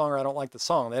like the song or I don't like the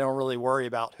song. They don't really worry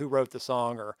about who wrote the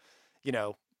song or, you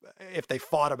know, if they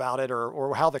fought about it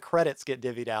or how the credits get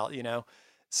divvied out, you know?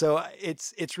 So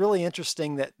it's really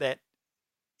interesting that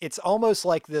it's almost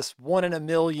like this 1 in a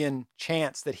million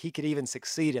chance that he could even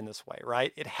succeed in this way,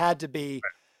 right? It had to be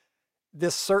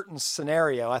this certain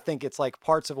scenario. I think it's like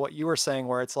parts of what you were saying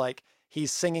where it's like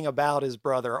he's singing about his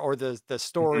brother or the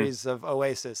stories of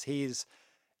Oasis. He's,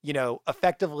 you know,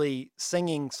 effectively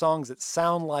singing songs that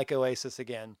sound like Oasis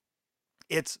again.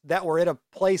 It's that we're at a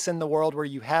place in the world where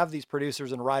you have these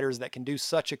producers and writers that can do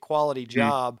such a quality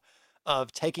job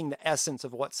of taking the essence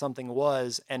of what something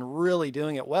was and really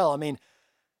doing it well. I mean,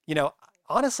 you know,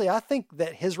 honestly, I think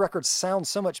that his records sound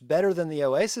so much better than the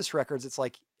Oasis records. It's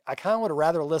like, I kind of would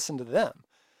rather listen to them.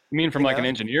 You mean from like an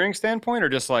engineering standpoint or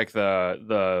just like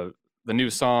the new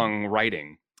song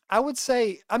writing? I would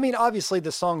say, I mean, obviously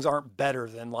the songs aren't better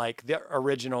than like the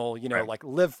original, you know, like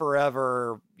Live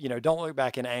Forever, you know, Don't Look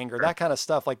Back in Anger, that kind of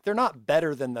stuff. Like they're not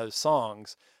better than those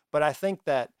songs, but I think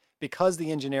that because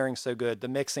the engineering's so good, the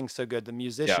mixing's so good, the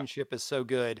musicianship is so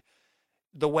good,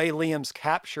 the way Liam's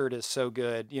captured is so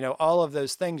good, you know, all of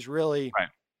those things really,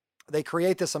 they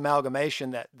create this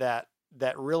amalgamation that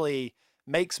really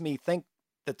makes me think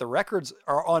that the records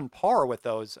are on par with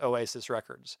those Oasis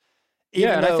records.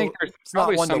 Yeah, and I think there's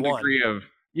probably some degree of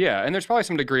and there's probably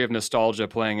some degree of nostalgia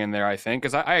playing in there, I think,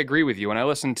 because I agree with you. When I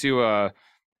listen to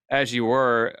As You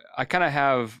Were, I kind of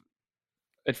have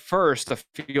at first a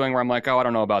feeling where I'm like, oh, I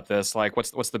don't know about this. Like,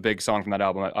 what's the big song from that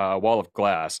album, Wall of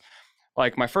Glass?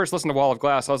 Like my first listen to Wall of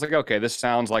Glass, I was like, okay, this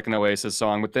sounds like an Oasis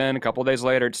song. But then a couple of days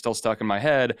later, it's still stuck in my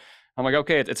head. I'm like,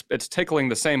 okay, it's tickling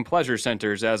the same pleasure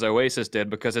centers as Oasis did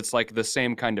because it's like the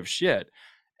same kind of shit.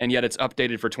 And yet it's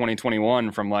updated for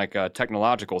 2021 from like a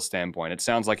technological standpoint. It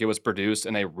sounds like it was produced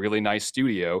in a really nice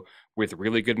studio with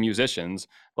really good musicians.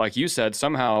 Like you said,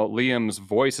 somehow Liam's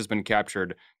voice has been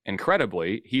captured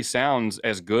incredibly. He sounds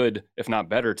as good, if not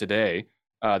better today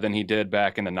than he did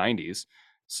back in the 90s.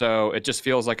 So it just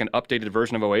feels like an updated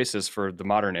version of Oasis for the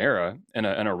modern era in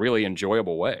a really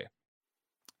enjoyable way.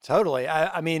 Totally.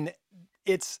 I mean,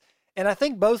 and I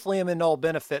think both Liam and Noel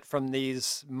benefit from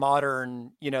these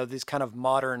modern, you know, these kind of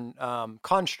modern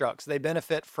constructs. They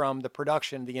benefit from the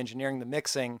production, the engineering, the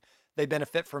mixing. They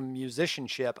benefit from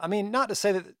musicianship. I mean, not to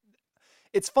say that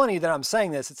it's funny that I'm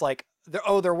saying this. It's like,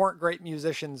 there weren't great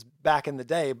musicians back in the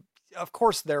day. Of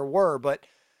course there were, but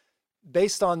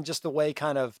based on just the way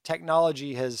kind of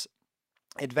technology has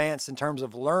advanced in terms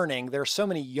of learning, there are so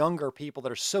many younger people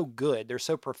that are so good. They're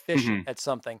so proficient at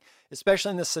something,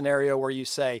 especially in this scenario where you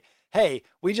say, hey,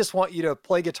 we just want you to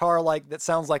play guitar like that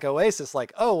sounds like Oasis.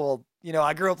 Like, oh, well, you know,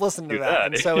 I grew up listening to that.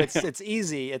 And so it's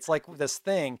easy. It's like this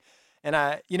thing. And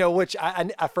which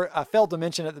I failed to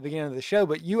mention at the beginning of the show,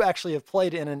 but you actually have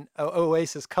played in an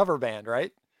Oasis cover band,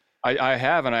 right? I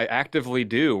have, and I actively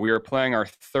do. We are playing our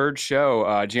third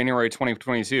show, January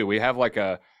 2022. We have like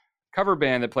a cover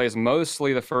band that plays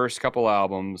mostly the first couple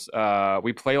albums.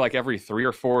 We play like every 3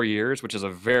 or 4 years, which is a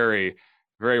very,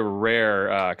 very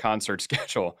rare concert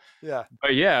schedule. Yeah.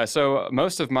 But yeah, so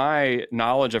most of my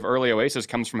knowledge of early Oasis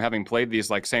comes from having played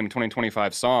these like same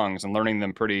 20-25 songs and learning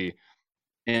them pretty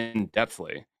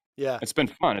in-depthly. Yeah. It's been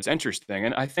fun. It's interesting.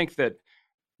 And I think that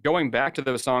going back to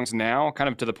those songs now, kind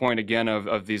of to the point again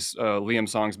of these Liam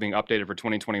songs being updated for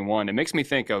 2021, it makes me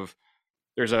think of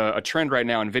there's a trend right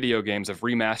now in video games of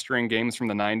remastering games from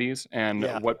the 90s. And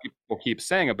what people keep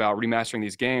saying about remastering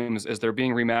these games is they're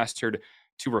being remastered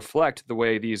to reflect the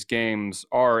way these games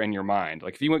are in your mind.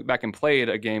 Like if you went back and played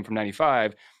a game from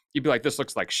 95, you'd be like, this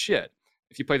looks like shit.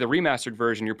 If you play the remastered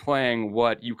version, you're playing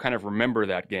what you kind of remember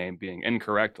that game being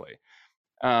incorrectly.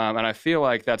 And I feel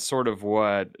like that's sort of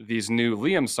what these new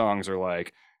Liam songs are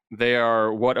like. They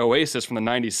are what Oasis from the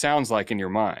 90s sounds like in your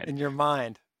mind. In your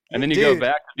mind. And then you go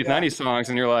back to these 90s songs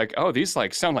and you're like, oh, these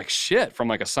like sound like shit from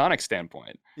like a sonic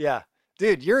standpoint. Yeah.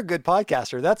 Dude, you're a good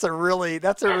podcaster. That's a really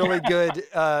good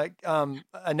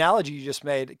analogy you just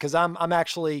made, because I'm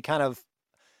actually kind of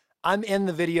I'm in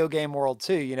the video game world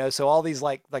too, you know. So all these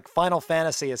like Final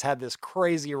Fantasy has had this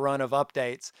crazy run of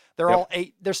updates. They're Yep. all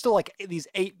eight. They're still like these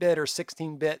 8-bit or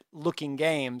 16-bit looking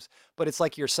games, but it's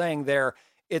like you're saying there.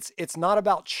 It's not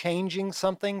about changing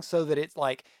something so that it's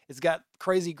like it's got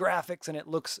crazy graphics and it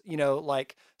looks, you know,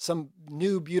 like some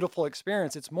new beautiful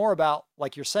experience. It's more about,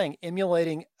 like you're saying,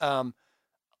 emulating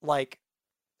like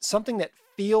something that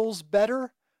feels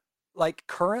better like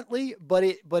currently, but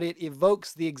it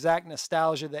evokes the exact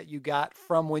nostalgia that you got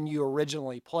from when you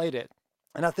originally played it.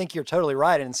 And I think you're totally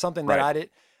right. And something that Right.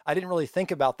 I didn't really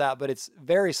think about that, but it's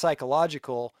very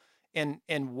psychological in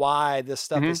why this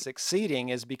stuff Hmm. is succeeding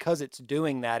is because it's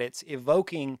doing that. It's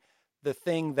evoking the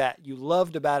thing that you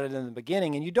loved about it in the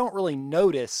beginning, and you don't really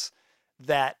notice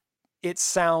that it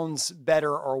sounds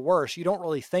better or worse. You don't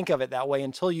really think of it that way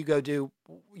until you go do,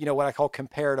 you know, what I call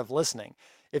comparative listening.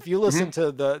 If you listen Hmm.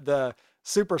 to the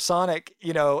Supersonic,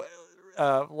 you know,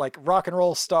 like Rock and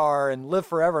Roll Star and Live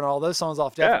Forever and all those songs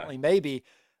off Yeah. Definitely Maybe,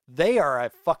 they are a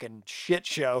fucking shit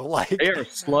show. They Like, are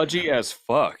sludgy as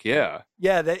fuck. Yeah.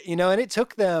 yeah, that, you know, and it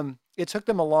took them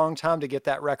a long time to get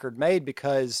that record made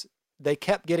because they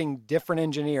kept getting different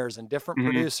engineers and different Hmm.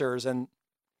 producers, and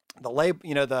the label,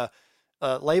 you know, the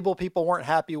label people weren't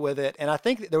happy with it. And I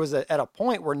think there was at a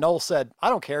point where Noel said, I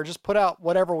don't care, just put out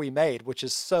whatever we made, which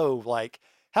is so like,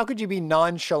 how could you be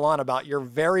nonchalant about your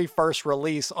very first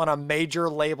release on a major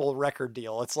label record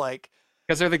deal? It's like,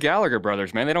 Because they're the Gallagher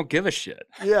brothers, man. They don't give a shit.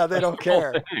 yeah, they That's don't the whole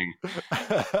care.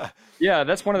 thing. Yeah,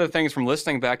 that's one of the things from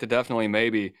listening back to Definitely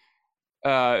Maybe.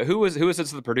 Who was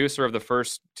this the producer of the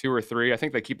first two or three? I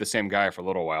think they keep the same guy for a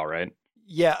little while, right?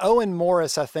 Yeah, Owen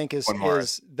Morris, I think, is One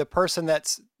Morris. is the person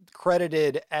that's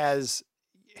credited as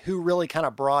who really kind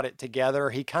of brought it together.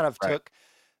 He kind of Right. took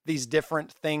these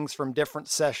different things from different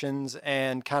sessions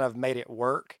and kind of made it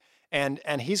work. And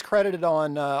he's credited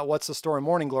on What's the Story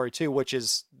Morning Glory too, which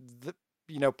is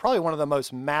you know, probably one of the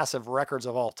most massive records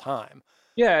of all time.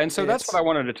 Yeah, and so that's what I It's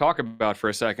wanted to talk about for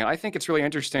a second. I think it's really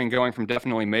interesting going from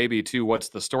Definitely Maybe to What's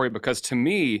the Story, because to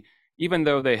me, even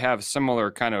though they have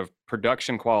similar kind of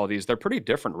production qualities, they're pretty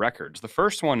different records. The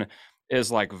first one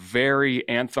is like very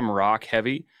anthem rock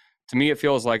heavy. To me, it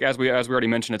feels like, as we already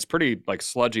mentioned, it's pretty like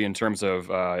sludgy in terms of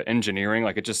engineering.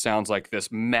 Like it just sounds like this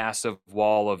massive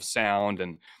wall of sound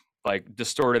and like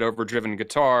distorted, overdriven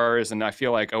guitars. And I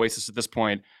feel like Oasis at this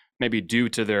point, maybe due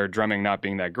to their drumming not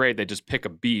being that great, they just pick a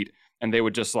beat and they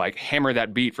would just like hammer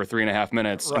that beat for 3.5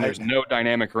 minutes, and right. there's no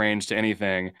dynamic range to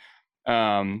anything.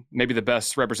 Maybe the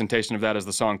best representation of that is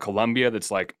the song Columbia,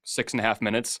 that's like 6.5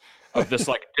 minutes of this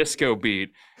like disco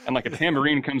beat, and like a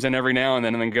tambourine comes in every now and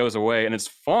then goes away, and it's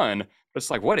fun, but it's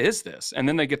like, what is this? And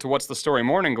then they get to What's the Story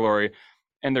Morning Glory,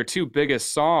 and their two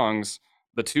biggest songs,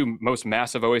 the two most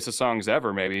massive Oasis songs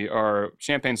ever, maybe, are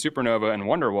Champagne Supernova and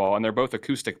Wonderwall, and they're both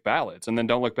acoustic ballads. And then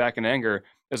Don't Look Back in Anger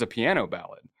is a piano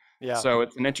ballad. Yeah. So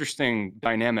it's an interesting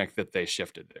dynamic that they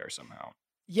shifted there somehow.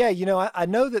 Yeah, you know, I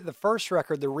know that the first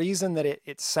record, the reason that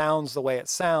it sounds the way it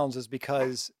sounds is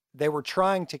because they were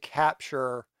trying to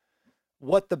capture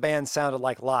what the band sounded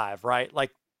like live, right?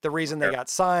 Like the reason they Sure. got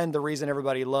signed, the reason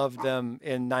everybody loved them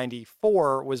in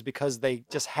 94 was because they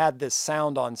just had this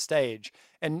sound on stage,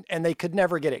 and they could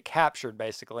never get it captured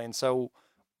basically. And so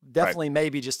Right. definitely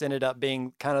maybe just ended up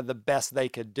being kind of the best they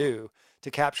could do to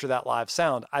capture that live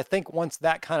sound. I think once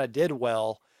that kind of did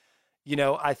well, you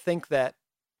know, I think that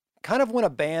kind of when a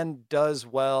band does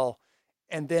well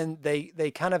and then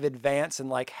they kind of advance in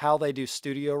like how they do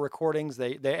studio recordings,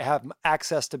 they have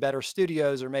access to better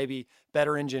studios or maybe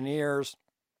better engineers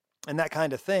and that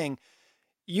kind of thing,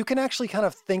 you can actually kind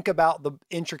of think about the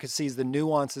intricacies, the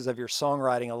nuances of your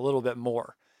songwriting a little bit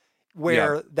more. Yeah.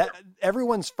 Where that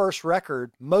everyone's first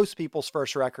record, most people's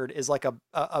first record is like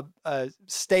a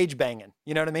stage banging.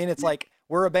 You know what I mean? It's like,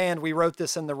 we're a band, we wrote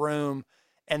this in the room,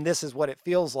 and this is what it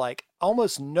feels like.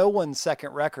 Almost no one's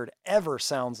second record ever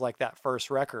sounds like that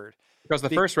first record. Because the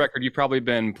Be- first record, you've probably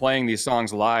been playing these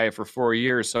songs live for 4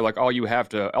 years. So like all you have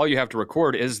to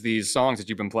record is these songs that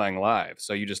you've been playing live.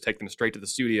 So you just take them straight to the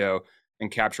studio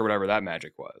and capture whatever that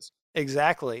magic was.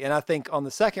 Exactly. And I think on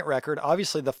the second record,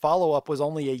 obviously the follow up was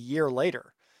only a year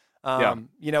later. Yeah.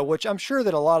 You know, which I'm sure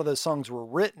that a lot of those songs were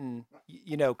written,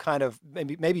 you know, kind of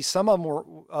maybe some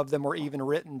of them were even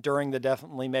written during the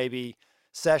Definitely Maybe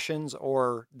sessions,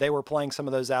 or they were playing some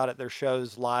of those out at their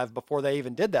shows live before they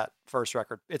even did that first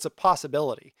record. It's a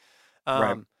possibility.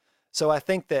 Right. Um, so I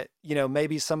think that, you know,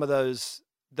 maybe some of those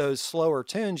slower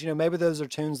tunes, you know, maybe those are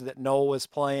tunes that Noel was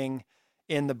playing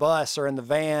in the bus or in the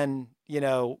van, you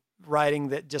know, writing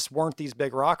that just weren't these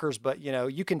big rockers, but you know,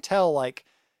 you can tell like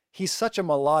he's such a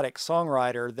melodic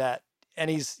songwriter that, and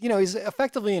he's, you know, he's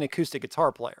effectively an acoustic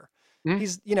guitar player. Mhm.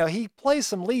 he's, he plays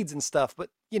some leads and stuff, but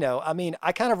I mean,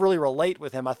 I kind of really relate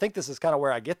with him. I think this is kind of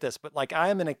where I get this, but like I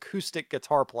am an acoustic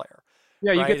guitar player,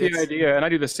 Yeah, you get right? the idea, and I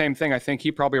do the same thing. I think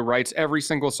he probably writes every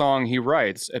single song he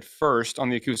writes at first on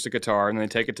the acoustic guitar, and then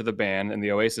take it to the band in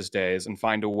the Oasis days and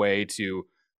find a way to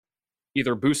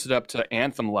either boost it up to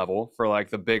anthem level for like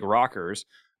the big rockers,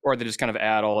 or they just kind of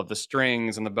add all of the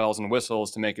strings and the bells and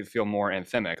whistles to make it feel more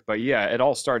anthemic. But yeah, it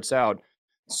all starts out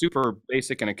super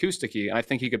basic and acousticy, and I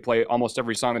think he could play almost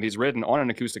every song that he's written on an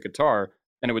acoustic guitar,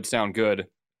 and it would sound good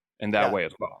in that Yeah. way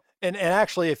as well. And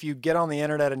actually, if you get on the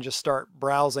internet and just start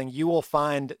browsing, you will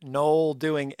find Noel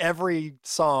doing every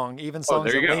song, even Oh, songs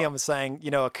there that you go. Liam was saying,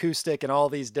 acoustic and all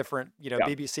these different, Yeah.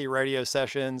 BBC radio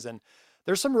sessions. And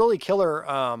there's some really killer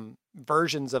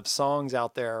versions of songs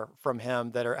out there from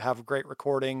him that have great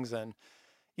recordings. And,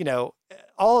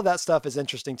 all of that stuff is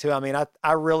interesting too. I mean,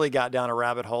 I really got down a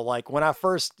rabbit hole. Like when I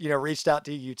first, reached out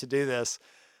to you to do this,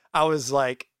 I was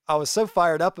so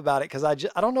fired up about it because I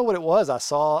don't know what it was. I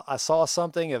saw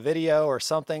something, a video or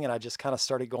something, and I just kind of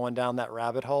started going down that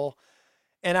rabbit hole.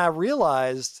 And I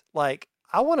realized like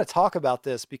I want to talk about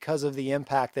this because of the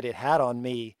impact that it had on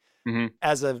me Hmm.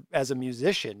 as a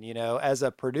musician, as a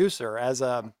producer, as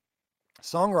a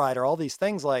songwriter, all these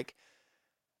things like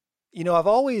I've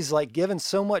always like given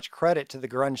so much credit to the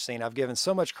grunge scene. I've given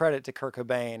so much credit to Kurt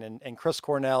Cobain and Chris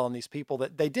Cornell and these people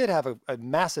that they did have a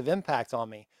massive impact on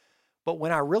me. But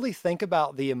when I really think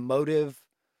about the emotive,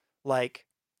 like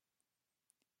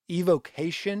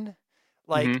evocation,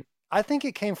 like Hmm. I think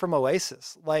it came from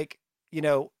Oasis. Like,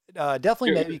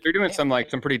 definitely maybe. You're doing some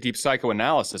pretty deep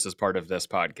psychoanalysis as part of this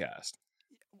podcast.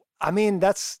 I mean,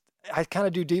 I kind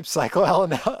of do deep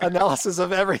psychoanalysis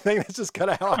of everything. That's just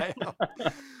kind of how I am.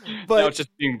 Now But it's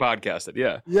just being podcasted.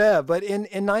 Yeah. yeah, but in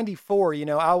 94,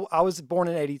 I was born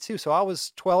in 82, so I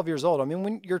was 12 years old. I mean,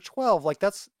 when you're 12, like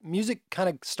that's music kind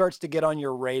of starts to get on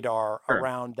your radar Sure.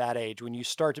 around that age when you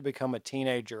start to become a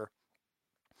teenager.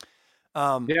 Yeah,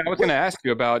 I was going What to ask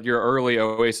you about your early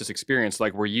Oasis experience.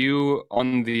 Like, were you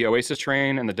on the Oasis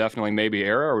train in the Definitely Maybe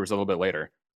era, or was it a little bit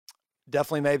later?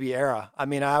 Definitely maybe era. I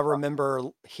mean, I remember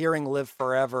hearing Live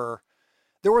Forever.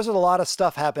 There was a lot of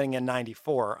stuff happening in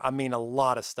 94. I mean, a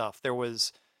lot of stuff. There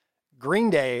was Green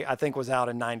Day, I think, was out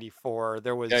in 94.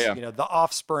 There Yeah, was, yeah. The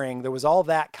Offspring. There was all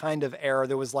that kind of era.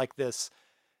 There was like this,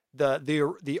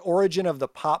 the origin of the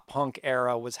pop punk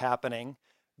era was happening.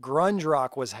 Grunge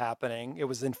rock was happening. It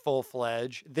was in full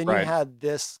fledged. Then you Right. had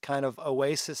this kind of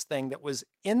Oasis thing that was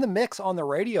in the mix on the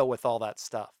radio with all that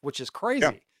stuff, which is Yeah.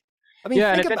 crazy. I mean, Yeah,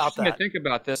 and think it's about interesting to that. think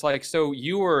about this. Like, so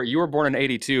you were born in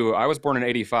 '82. I was born in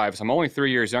 '85, so I'm only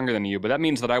 3 years younger than you. But that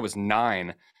means that I was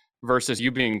 9 versus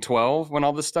you being 12 when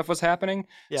all this stuff was happening.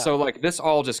 Yeah, So like this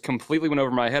all just completely went over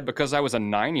my head because I was a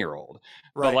 9-year-old.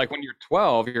 But right. like when you're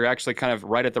 12, you're actually kind of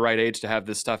right at the right age to have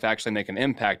this stuff actually make an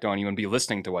impact on you and be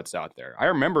listening to what's out there. I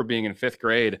remember being in 5th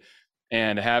grade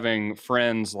and having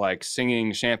friends like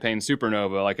singing Champagne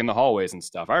Supernova like in the hallways and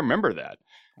stuff. I remember that.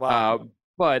 Wow. Uh,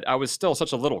 but I was still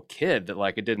such a little kid that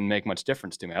like it didn't make much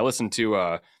difference to me. I listened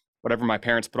to whatever my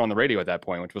parents put on the radio at that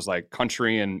point, which was like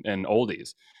country and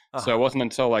oldies. So it Uh-huh. wasn't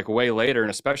until like way later,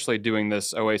 and especially doing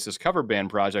this Oasis cover band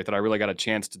project, that I really got a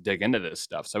chance to dig into this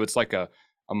stuff. So it's like a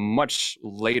much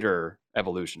later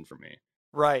evolution for me.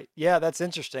 Right. Yeah, that's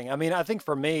interesting. I mean, I think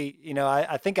for me,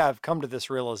 I think I've come to this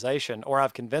realization or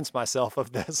I've convinced myself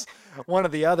of this, one or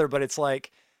the other, but it's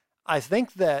like I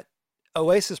think that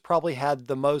Oasis probably had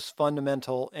the most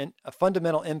fundamental and a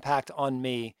fundamental impact on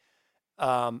me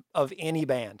of any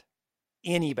band,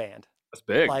 any band, That's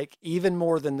big. like even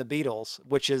more than the Beatles,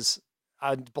 which is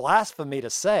a blasphemy to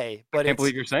say, I but can't it's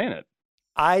believe you're saying it.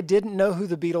 I didn't know who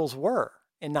the Beatles were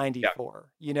in Yeah.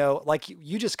 94. Like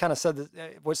you just kind of said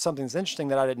that was something that's interesting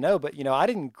that I didn't know, but I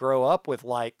didn't grow up with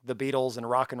like the Beatles and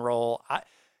rock and roll.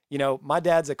 My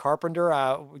dad's a carpenter.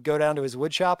 I would go down to his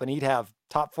wood shop and he'd have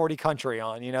top 40 country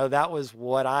on. That was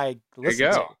what I There you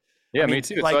listened to. go. I Yeah, me mean,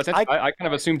 too. So like I kind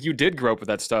of assumed you did grow up with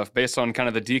that stuff based on kind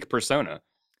of the Deke persona.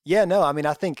 yeah, no, I mean,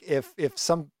 I think if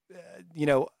some,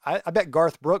 I bet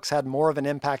Garth Brooks had more of an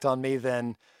impact on me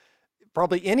than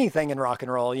probably anything in rock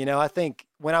and roll. I think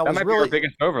when I That was might be our really,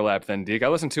 biggest overlap then, Deke. I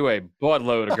listened to a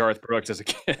buttload of Garth Brooks as a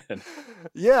kid.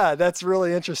 yeah, that's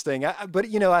really interesting. But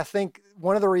I think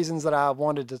one of the reasons that I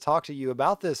wanted to talk to you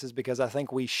about this is because I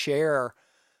think we share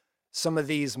some of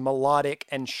these melodic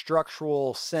and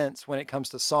structural sense when it comes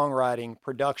to songwriting,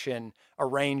 production,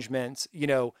 arrangements,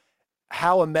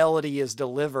 how a melody is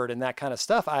delivered and that kind of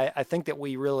stuff. I think that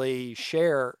we really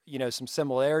share, some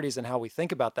similarities in how we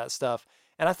think about that stuff.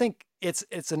 And I think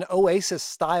it's an Oasis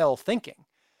style thinking.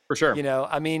 For sure.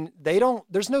 I mean,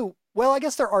 there's no Well, I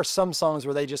guess there are some songs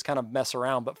where they just kind of mess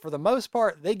around, but for the most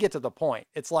part, they get to the point.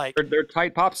 It's like, They're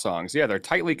tight pop songs. Yeah, they're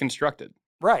tightly constructed.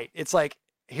 right. It's like,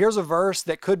 here's a verse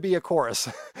that could be a chorus.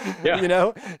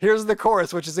 Yeah. Here's the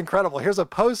chorus, which is incredible. Here's a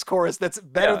post chorus that's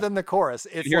better Yeah. than the chorus.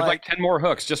 And here's like 10 more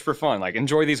hooks just for fun. Like,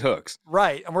 enjoy these hooks.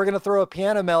 right. And we're going to throw a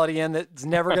piano melody in that's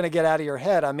never going to get out of your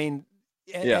head. I mean,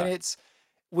 Yeah. and it's,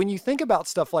 when you think about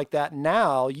stuff like that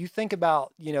now, you think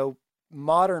about,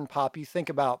 modern pop, you think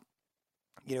about,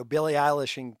 Billie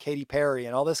Eilish and Katy Perry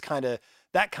and all this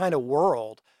that kind of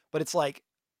world. But it's like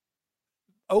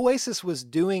Oasis was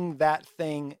doing that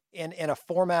thing in a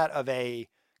format of a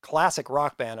classic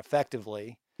rock band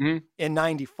effectively Mhm. in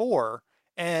 94.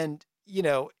 And,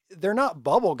 they're not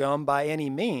bubblegum by any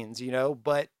means,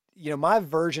 but, my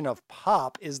version of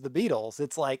pop is the Beatles.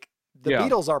 It's like the Yeah.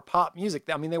 Beatles are pop music.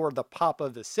 I mean, they were the pop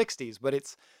of the 60s, but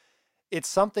it's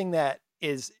something that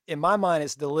is, in my mind,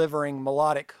 is delivering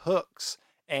melodic hooks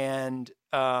and,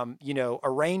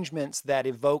 arrangements that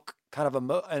evoke kind of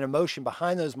an emotion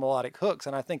behind those melodic hooks.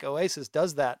 And I think Oasis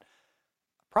does that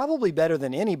probably better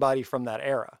than anybody from that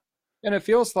era. And it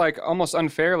feels like almost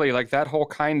unfairly, like that whole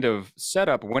kind of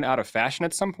setup went out of fashion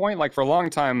at some point. Like for a long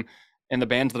time in the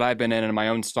bands that I've been in and my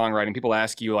own songwriting, people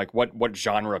ask you like, what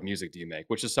genre of music do you make?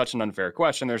 Which is such an unfair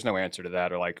question. There's no answer to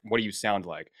that. Or like, what do you sound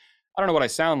like? I don't know what I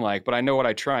sound like, but I know what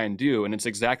I try and do. And it's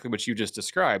exactly what you just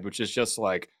described, which is just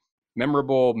like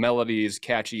memorable melodies,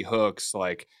 catchy hooks,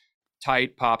 like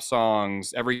tight pop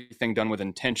songs, everything done with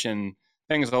intention,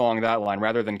 things along that line,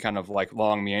 rather than kind of like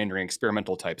long, meandering,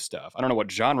 experimental type stuff. I don't know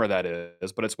what genre that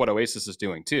is, but it's what Oasis is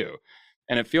doing too.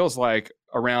 And it feels like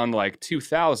around like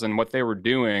 2000, what they were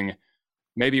doing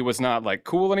maybe was not like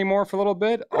cool anymore for a little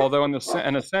bit. Although in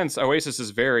a sense, Oasis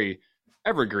is very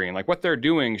evergreen. Like what they're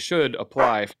doing should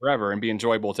apply forever and be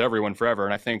enjoyable to everyone forever.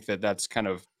 And I think that that's kind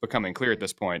of becoming clear at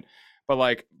this point. But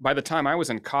like by the time I was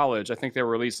in college, I think they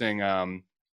were releasing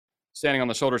Standing on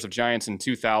the Shoulders of Giants in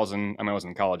 2000. I mean, I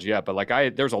wasn't in college yet, but like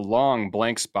there's a long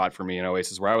blank spot for me in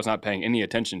Oasis where I was not paying any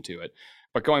attention to it.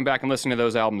 But going back and listening to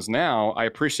those albums now, I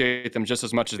appreciate them just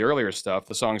as much as the earlier stuff,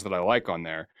 the songs that I like on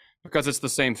there, because it's the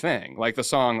same thing. Like the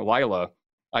song Lila,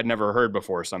 I'd never heard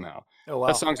before somehow. Oh, wow.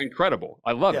 That song's incredible.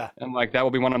 I love Yeah. it. And like that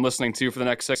will be one I'm listening to for the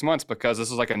next 6 months because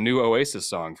this is like a new Oasis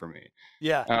song for me.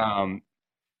 Yeah.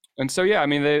 And so yeah, I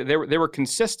mean they were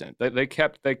consistent. They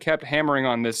kept hammering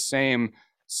on this same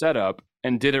setup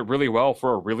and did it really well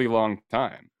for a really long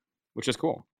time, which is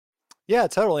cool. Yeah,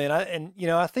 totally. And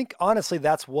I think honestly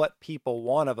that's what people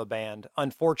want of a band.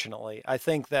 Unfortunately, I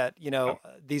think that,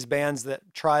 these bands that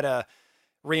try to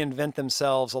reinvent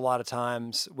themselves a lot of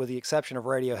times, with the exception of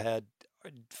Radiohead,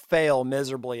 fail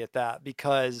miserably at that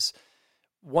because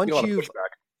once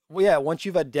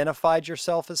you've identified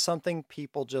yourself as something,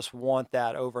 people just want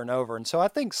that over and over. And so I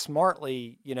think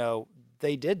smartly,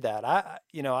 they did that.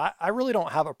 I really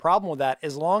don't have a problem with that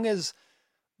as long as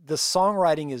the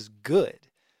songwriting is good.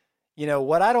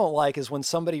 What I don't like is when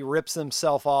somebody rips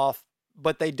themselves off,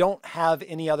 but they don't have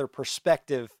any other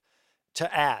perspective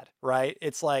to add, right?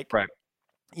 It's like, Right.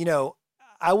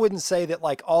 I wouldn't say that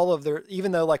like all of their,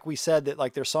 even though like we said that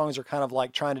like their songs are kind of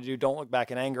like trying to do Don't Look Back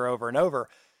in Anger over and over,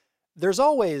 there's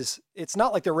always, it's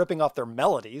not like they're ripping off their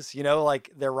melodies,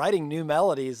 like they're writing new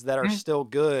melodies that are still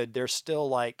good. They're still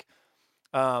like,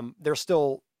 they're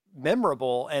still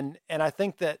memorable. And I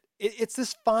think that it's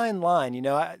this fine line,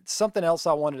 something else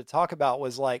I wanted to talk about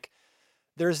was like,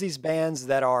 there's these bands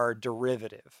that are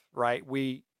derivative, right?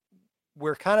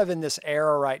 We're kind of in this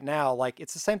era right now. Like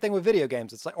it's the same thing with video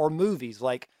games. It's like, or movies,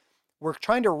 like we're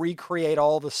trying to recreate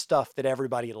all the stuff that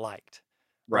everybody liked.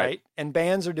 Right. And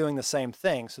bands are doing the same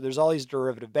thing. So there's all these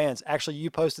derivative bands. Actually, you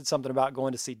posted something about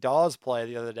going to see Dawes play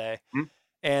the other day. Mm-hmm.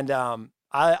 And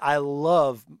I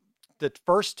love the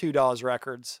first two Dawes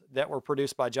records that were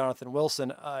produced by Jonathan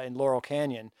Wilson in Laurel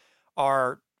Canyon.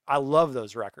 I love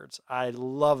those records. I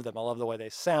love them. I love the way they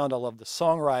sound. I love the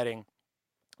songwriting,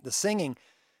 the singing.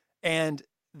 And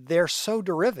they're so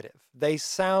derivative. They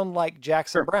sound like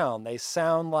Jackson Browne. They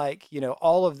sound like,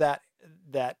 all of that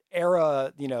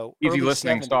era, Easy early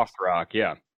listening 70s. soft rock.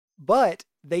 Yeah. But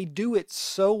they do it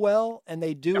so well, and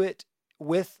they do it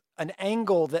with an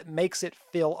angle that makes it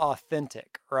feel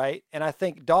authentic, right? And I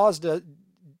think Dawes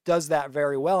does that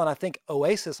very well, and I think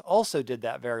Oasis also did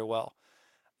that very well.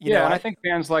 And I think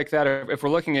bands like that, if we're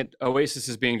looking at Oasis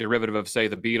as being derivative of, say,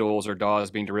 the Beatles, or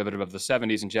Dawes being derivative of the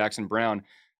 70s and Jackson Browne,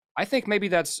 I think maybe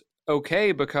that's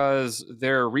okay because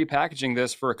they're repackaging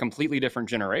this for a completely different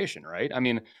generation, right? I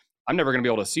mean, I'm never going to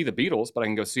be able to see the Beatles, but I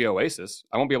can go see Oasis.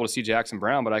 I won't be able to see Jackson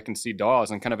Browne, but I can see Dawes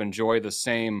and kind of enjoy the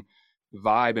same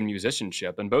vibe and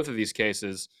musicianship. In both of these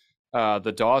cases,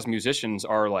 the Dawes musicians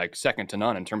are like second to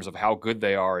none in terms of how good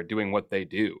they are at doing what they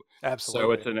do.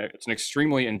 So Absolutely. it's an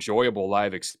extremely enjoyable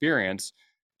live experience,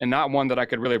 and not one that I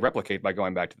could really replicate by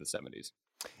going back to the 70s.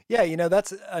 Yeah,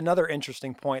 that's another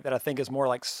interesting point that I think is more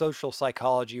like social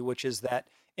psychology, which is that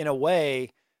in a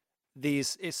way,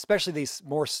 these, especially these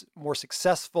more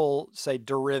successful, say,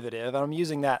 derivative, and I'm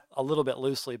using that a little bit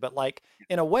loosely, but like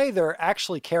in a way, they're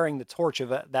actually carrying the torch of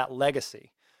that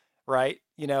legacy, right?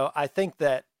 I think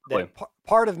that Really.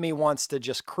 part of me wants to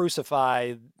just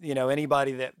crucify,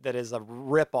 anybody that is a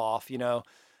ripoff.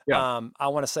 Yeah. I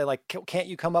want to say, like, can't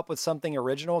you come up with something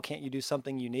original? Can't you do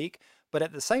something unique? But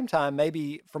at the same time,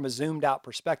 maybe from a zoomed out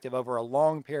perspective over a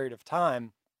long period of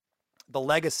time, the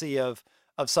legacy of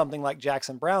something like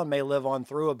Jackson Brown may live on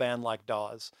through a band like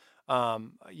Dawes. Yeah.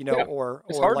 It's Or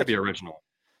hard to like, be original.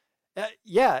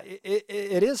 yeah,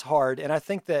 it is hard, and I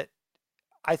think that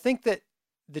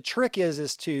the trick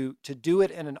is to do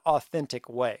it in an authentic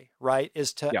way, right?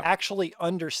 Is to Yeah. actually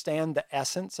understand the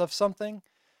essence of something,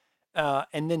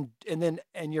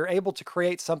 and you're able to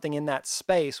create something in that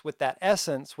space with that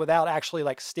essence without actually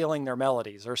like stealing their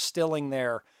melodies or stealing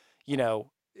their, you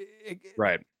know,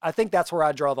 Right. I think that's where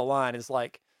I draw the line is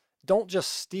like, don't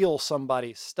just steal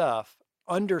somebody's stuff,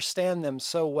 understand them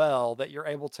so well that you're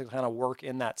able to kind of work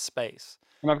in that space.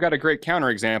 And I've got a great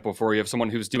counterexample for you of someone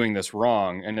who's doing this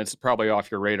wrong, and it's probably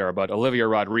off your radar, but Olivia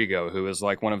Rodrigo, who is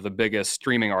like one of the biggest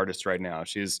streaming artists right now.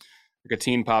 She's like a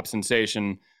teen pop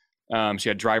sensation. She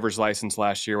had Driver's License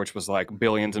last year, which was like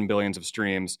billions and billions of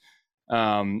streams.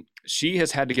 She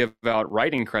has had to give out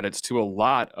writing credits to a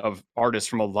lot of artists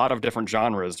from a lot of different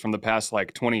genres from the past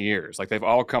like 20 years. Like they've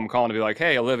all come calling to be like,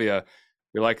 "Hey, Olivia,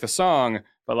 we like the song,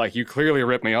 but like you clearly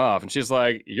ripped me off." And she's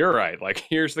like, "You're right. Like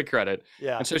here's the credit."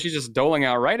 Yeah. And so she's just doling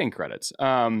out writing credits.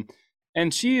 And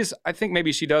I think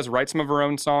maybe she does write some of her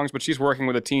own songs, but she's working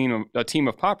with a team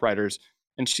of pop writers,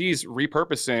 and she's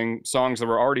repurposing songs that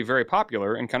were already very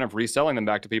popular and kind of reselling them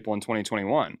back to people in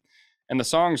 2021. And the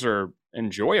songs are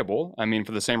enjoyable. I mean,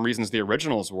 for the same reasons the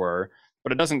originals were,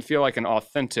 but it doesn't feel like an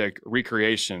authentic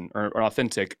recreation or an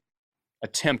authentic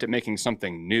attempt at making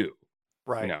something new,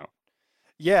 you Right. know?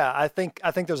 Yeah, I think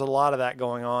there's a lot of that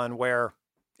going on where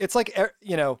it's like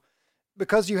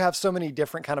because you have so many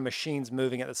different kind of machines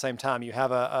moving at the same time. You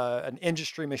have an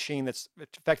industry machine that's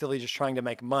effectively just trying to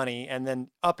make money, and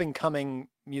then up and coming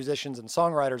musicians and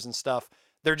songwriters and stuff,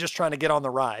 they're just trying to get on the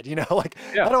ride. Like,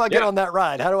 how Yeah, do I get yeah, on that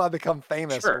ride? How do I become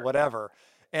famous or sure. whatever?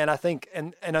 And I think,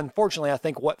 and unfortunately, I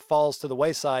think what falls to the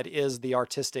wayside is the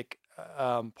artistic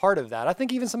part of that. I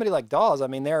think even somebody like Dawes, I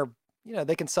mean,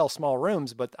 they can sell small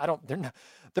rooms, but I don't.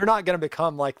 They're not going to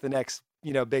become like the next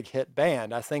big hit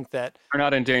band. I think that, We're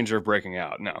not in danger of breaking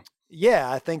out. No. yeah,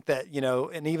 I think that,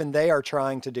 and even they are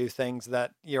trying to do things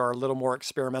that are a little more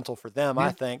experimental for them,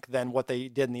 I Mhm, think, than what they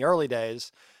did in the early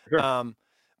days. sure. Um,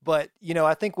 but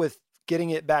I think with getting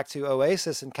it back to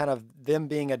Oasis and kind of them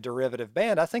being a derivative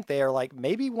band, I think they are like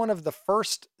maybe one of the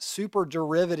first super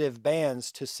derivative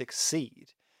bands to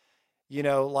succeed.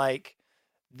 Like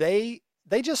they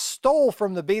just stole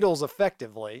from the Beatles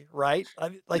effectively, right?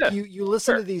 Like Yeah, you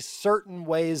listen to sure. these certain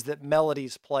ways that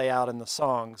melodies play out in the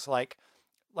songs, like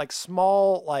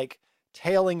small like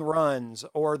tailing runs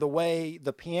or the way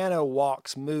the piano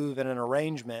walks move in an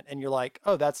arrangement, and you're like,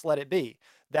 oh, that's Let It Be,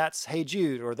 that's Hey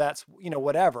Jude, or that's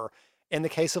whatever. In the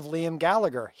case of Liam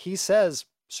Gallagher, he says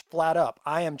flat up,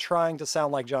 I am trying to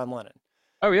sound like John Lennon.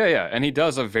 Oh yeah, yeah, and he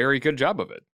does a very good job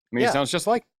of it. I mean, he Yeah, sounds just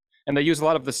like, and they use a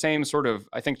lot of the same sort of,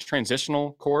 I think,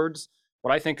 transitional chords.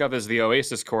 What I think of is the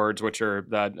Oasis chords, which are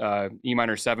that E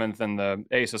minor seventh and the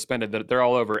A suspended. That they're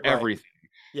all over right. everything,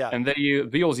 Yeah, and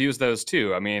Beatles use those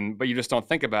too. I mean, but you just don't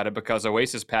think about it because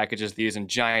Oasis packages these in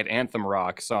giant anthem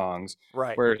rock songs,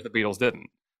 right. whereas the Beatles didn't.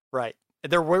 Right.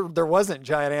 There wasn't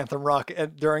giant anthem rock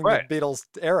during the Right. Beatles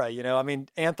era. I mean,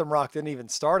 anthem rock didn't even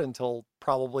start until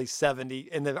probably 70.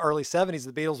 In the early 70s,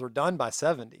 the Beatles were done by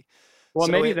 70. Well,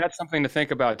 So maybe it, that's something to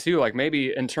think about too. Like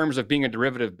maybe in terms of being a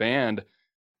derivative band,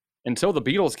 until the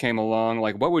Beatles came along,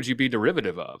 like what would you be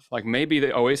derivative of? Like maybe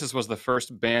the Oasis was the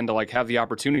first band to like have the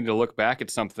opportunity to look back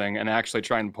at something and actually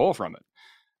try and pull from it.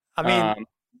 I mean, Um,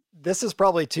 this is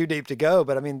probably too deep to go,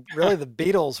 but I mean, really the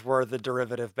Beatles were the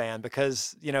derivative band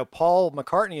because, Paul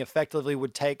McCartney effectively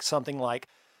would take something like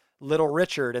Little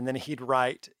Richard, and then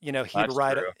that's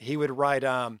true. he would write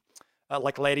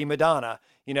like Lady Madonna,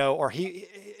 or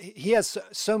he has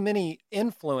so many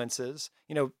influences.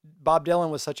 Bob Dylan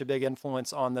was such a big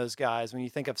influence on those guys. When you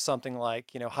think of something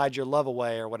like Hide Your Love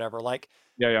Away or whatever, like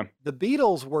Yeah, yeah. the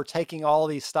Beatles were taking all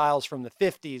these styles from the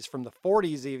 50s, from the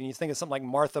 40s, even. You think of something like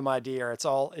Martha My Dear,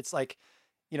 it's like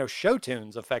show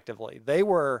tunes effectively. They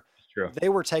were True. they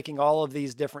were taking all of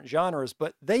these different genres,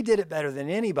 but they did it better than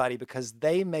anybody because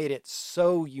they made it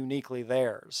so uniquely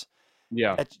theirs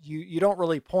Yeah. that you don't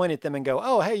really point at them and go,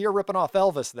 "Oh, hey, you're ripping off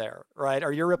Elvis there," right?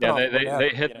 Or you're ripping Yeah, off they whatever,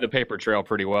 hit the paper trail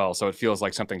pretty well, so it feels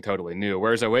like something totally new.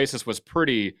 Whereas Oasis was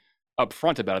pretty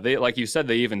upfront about it. They, like you said,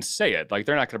 they even say it. Like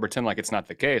they're not going to pretend like it's not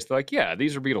the case. They're like, yeah,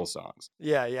 these are Beatles songs.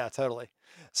 Yeah, yeah, totally.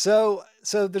 So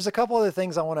there's a couple other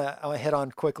things I want to hit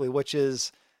on quickly, which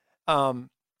is, um,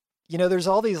 there's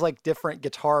all these like different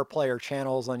guitar player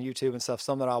channels on YouTube and stuff.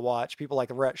 Some that I watch, people like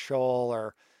Rhett Scholl,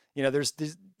 or there's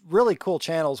these really cool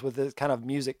channels with this kind of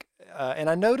music. And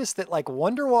I noticed that like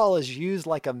Wonderwall is used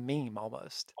like a meme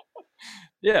almost.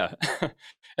 Yeah.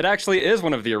 It actually is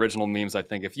one of the original memes, I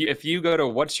think. If you go to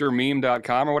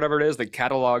whatsyourmeme.com or whatever it is that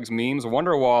catalogs memes,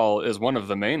 Wonderwall is one of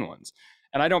the main ones.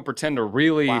 And I don't pretend to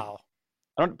really Wow.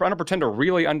 I don't pretend to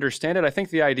really understand it. I think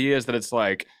the idea is that it's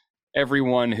like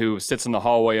everyone who sits in the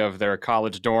hallway of their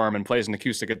college dorm and plays an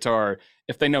acoustic guitar,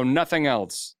 if they know nothing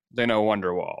else, they know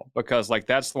Wonderwall because like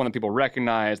that's the one that people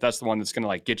recognize. That's the one that's gonna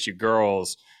like get you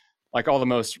girls, like all the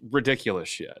most ridiculous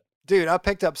shit. Dude, I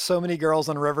picked up so many girls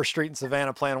on River Street in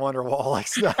Savannah playing Wonderwall. Like,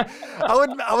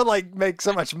 I would like make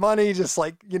so much money just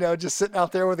like, just sitting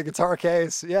out there with a guitar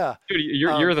case. Yeah. Dude,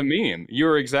 you're the meme.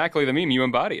 You're exactly the meme. You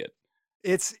embody it.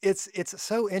 It's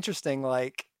so interesting,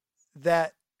 like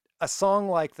that a song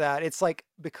like that, it's like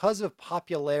because of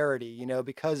popularity,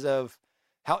 because of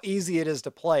how easy it is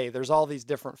to play. There's all these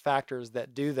different factors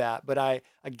that do that. But I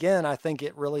think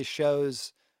it really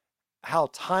shows how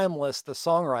timeless the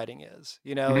songwriting is.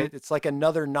 Hmm. It's like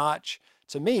another notch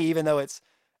to me, even though it's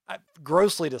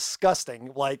grossly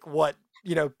disgusting. Like what,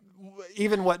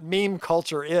 even what meme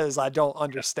culture is, I don't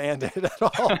understand it at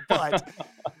all. But,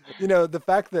 the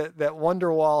fact that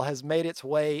Wonderwall has made its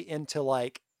way into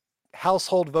like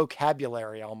household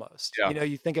vocabulary almost, Yeah.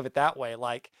 you think of it that way,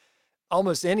 like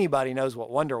almost anybody knows what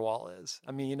Wonderwall is.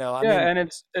 I mean, Yeah,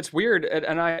 and it's weird,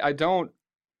 and I don't.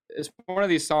 It's one of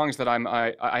these songs that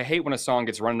I hate when a song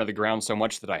gets run into the ground so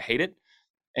much that I hate it,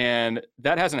 and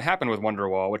that hasn't happened with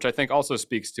Wonderwall, which I think also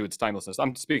speaks to its timelessness.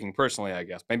 I'm speaking personally, I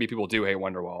guess. Maybe people do hate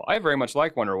Wonderwall. I very much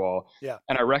like Wonderwall, yeah,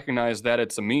 and I recognize that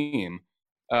it's a meme,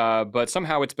 but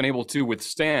somehow it's been able to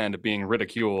withstand being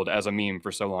ridiculed as a meme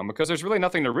for so long because there's really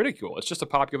nothing to ridicule. It's just a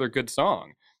popular, good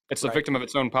song. It's a right. victim of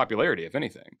its own popularity, if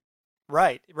anything.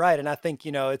 Right, right. And I think,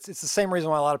 it's the same reason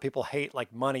why a lot of people hate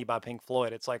like Money by Pink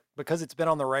Floyd. It's like because it's been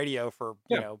on the radio for,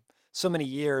 Yeah. so many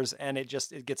years and it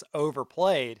gets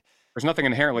overplayed. There's nothing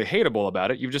inherently hateable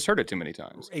about it. You've just heard it too many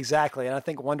times. Exactly. And I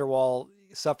think Wonderwall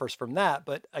suffers from that.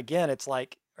 But again, it's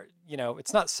like,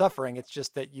 it's not suffering. It's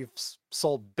just that you've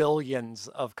sold billions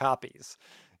of copies.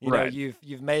 Right.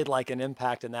 You've made like an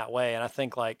impact in that way. And I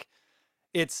think like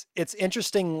it's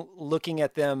interesting looking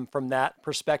at them from that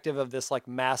perspective of this like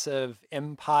massive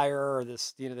empire or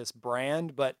this, this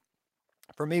brand. But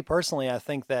for me personally, I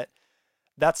think that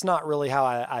that's not really how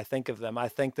I think of them. I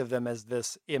think of them as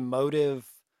this emotive,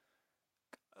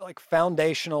 like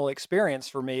foundational experience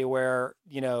for me where,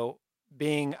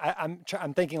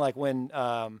 I'm thinking like when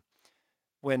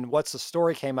What's the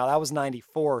Story came out, I was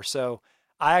 94. So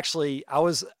I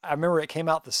remember it came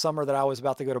out the summer that I was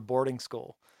about to go to boarding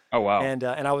school. Oh, wow. And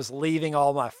I was leaving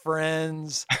all my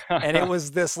friends and it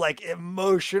was this like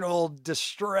emotional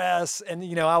distress. And,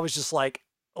 I was just like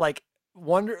not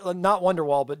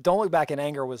Wonderwall, but Don't Look Back in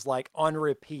Anger was like on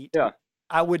repeat. Yeah.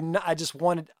 I didn't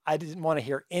want to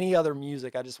hear any other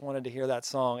music. I just wanted to hear that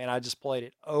song and I just played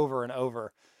it over and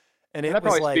over. And And it that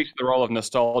was probably like, speaks to the role of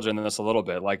nostalgia in this a little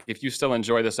bit. Like, if you still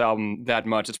enjoy this album that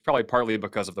much, it's probably partly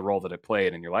because of the role that it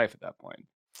played in your life at that point.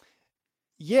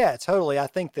 yeah, totally. I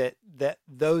think that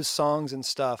those songs and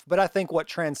stuff, but I think what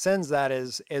transcends that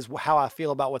is how I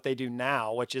feel about what they do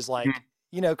now, which is Mhm. like,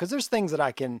 because there's things that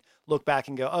I can look back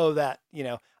and go, oh, that,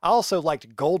 I also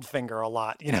liked Goldfinger a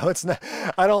lot. It's not,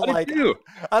 I don't I did like, too.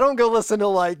 I don't go listen to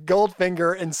like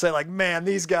Goldfinger and say like, man,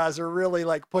 these guys are really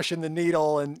like pushing the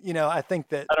needle. And, I think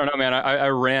that, I don't know, man. I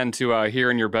ran to Here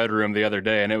in Your Bedroom the other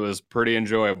day, and it was pretty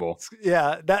enjoyable.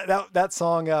 yeah, that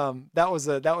song, that was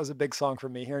a big song for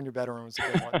me. Here in Your Bedroom was a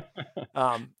good one.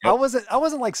 I Yep.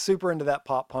 wasn't like super into that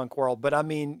pop punk world, but I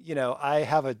mean, I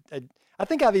have I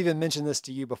think I've even mentioned this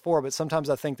to you before, but sometimes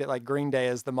I think that like Green Day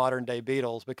is the modern day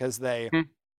Beatles because Hmm.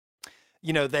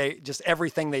 they just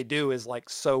everything they do is like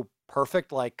so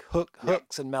perfect, like Yep.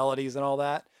 hooks and melodies and all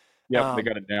that. Yep. They Um,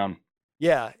 got it down.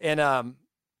 yeah, and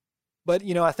but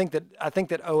I think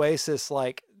that Oasis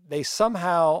like they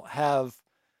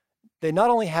not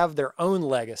only have their own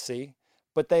legacy,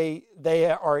 but they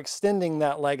are extending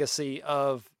that legacy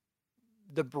of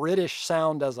the British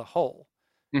sound as a whole,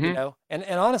 Hmm. And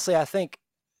honestly, I think,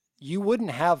 you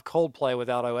wouldn't have Coldplay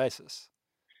without Oasis.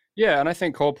 Yeah, and I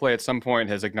think Coldplay at some point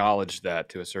has acknowledged that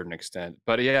to a certain extent.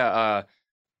 But yeah,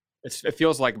 it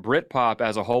feels like Britpop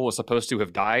as a whole was supposed to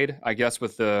have died, I guess,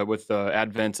 with the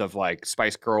advent of like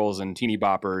Spice Girls and Teeny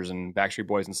Boppers and Backstreet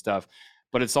Boys and stuff.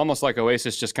 But it's almost like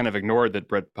Oasis just kind of ignored that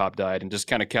Britpop died and just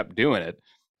kind of kept doing it. Yeah.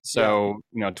 So,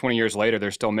 20 years later,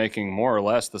 they're still making more or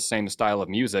less the same style of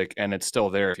music, and it's still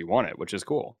there if you want it, which is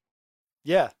cool.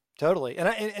 Yeah, totally.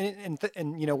 And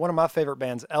one of my favorite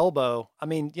bands, Elbow. I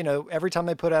mean, every time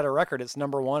they put out a record, it's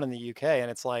number one in the UK, and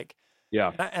it's like,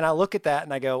 Yeah. and I look at that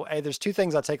and I go, hey, there's two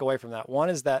things I take away from that. One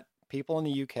is that people in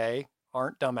the UK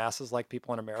aren't dumbasses like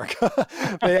people in America.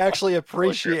 They actually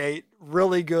appreciate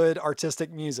really good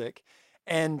artistic music.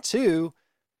 And two,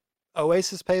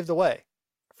 Oasis paved the way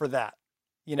for that.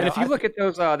 And if you look at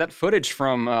those that footage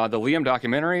from the Liam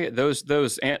documentary, the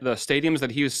stadiums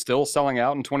that he was still selling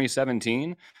out in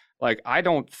 2017, like I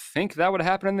don't think that would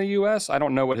happen in the U.S. I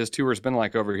don't know what his tour has been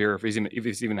like over here if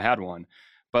he's even had one,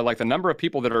 but like the number of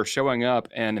people that are showing up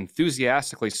and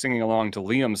enthusiastically singing along to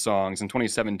Liam songs in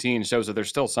 2017 shows that there's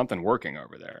still something working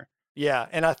over there. Yeah,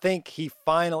 and I think he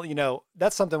finally,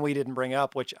 that's something we didn't bring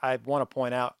up, which I want to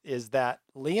point out, is that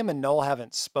Liam and Noel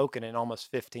haven't spoken in almost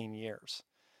 15 years.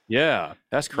 Yeah,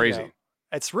 that's You crazy. know,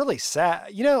 it's really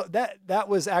sad. That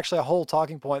was actually a whole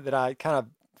talking point that I kind of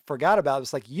forgot about.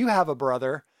 It's like you have a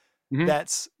brother Hmm.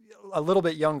 that's a little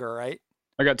bit younger, right?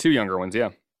 I got two younger ones. Yeah.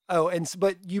 Oh,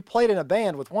 but you played in a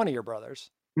band with one of your brothers.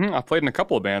 I played in a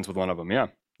couple of bands with one of them. Yeah.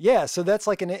 Yeah, so that's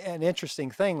like an interesting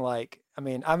thing. Like, I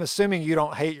mean, I'm assuming you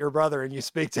don't hate your brother and you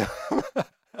speak to him.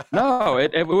 No,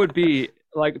 it would be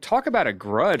like talk about a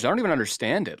grudge. I don't even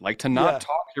understand it. Like to not Yeah,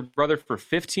 talk to your brother for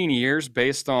 15 years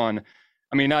based on,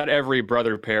 I mean, not every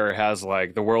brother pair has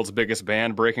like the world's biggest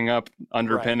band breaking up right.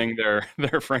 underpinning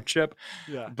their friendship,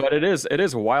 Yeah. but it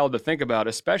is wild to think about,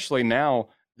 especially now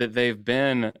that they've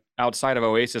been outside of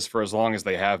Oasis for as long as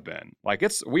they have been. Like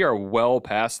we are well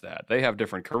past that. They have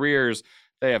different careers,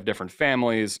 they have different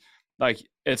families. Like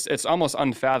it's almost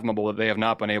unfathomable that they have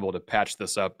not been able to patch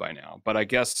this up by now. But I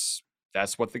guess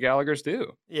that's what the Gallaghers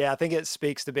do. Yeah, I think it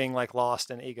speaks to being like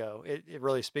lost in ego. It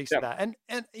really speaks to Yeah. that.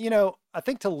 And I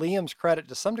think to Liam's credit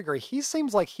to some degree, he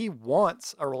seems like he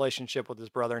wants a relationship with his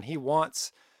brother and he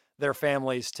wants their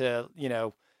families to,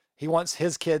 he wants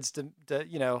his kids to,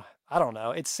 I don't know.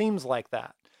 It seems like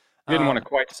that. He didn't want to Um,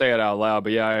 quite say it out loud,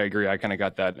 but yeah, I agree. I kind of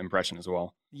got that impression as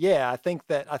well. yeah, I think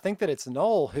that it's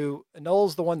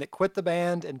Noel's the one that quit the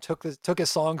band and took his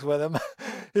songs with him.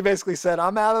 He basically said,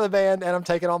 "I'm out of the band and I'm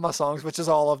taking all my songs," which is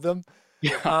all of them.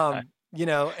 Yeah.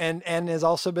 And has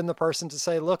also been the person to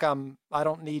say, "Look, I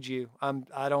don't need you.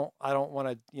 I don't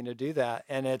want to, do that."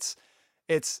 And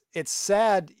it's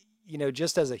sad,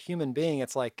 just as a human being,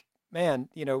 it's like, man,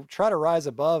 try to rise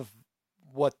above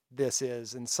what this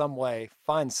is in some way.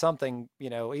 Find something,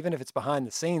 even if it's behind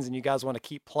the scenes and you guys want to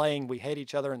keep playing We Hate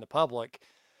Each Other in the public,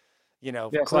 Yeah,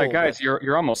 it's like, cool. But guys,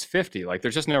 you're almost 50. Like,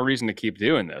 there's just no reason to keep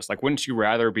doing this. Like, wouldn't you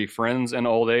rather be friends in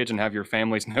old age and have your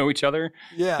families know each other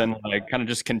yeah, than like kind of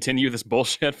just continue this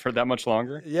bullshit for that much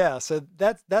longer? yeah. So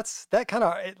that kind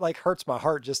of, it like hurts my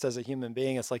heart just as a human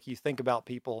being. It's like you think about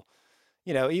people,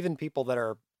 even people that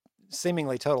are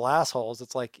seemingly total assholes.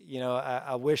 It's like,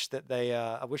 I wish that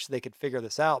I wish they could figure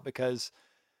this out, because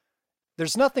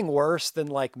there's nothing worse than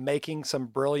like making some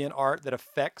brilliant art that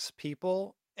affects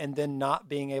people and then not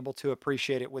being able to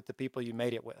appreciate it with the people you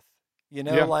made it with.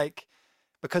 Yeah. Like,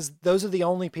 because those are the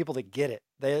only people that get it.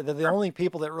 They're the only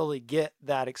people that really get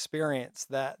that experience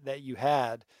that you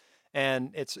had.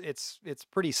 And it's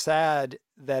pretty sad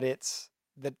that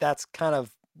that's kind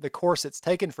of the course it's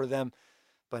taken for them.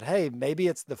 But hey, maybe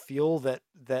it's the fuel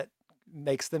that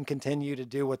makes them continue to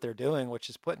do what they're doing, which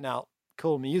is putting out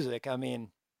cool music. I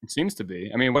mean, It seems to be.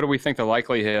 I mean, what do we think the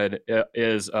likelihood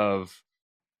is of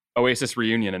Oasis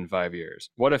reunion in 5 years?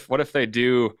 What if they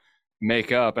do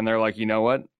make up and they're like, you know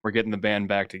what, we're getting the band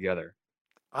back together?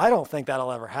 I don't think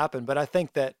that'll ever happen, but I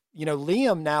think that,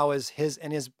 Liam now is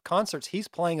in his concerts, he's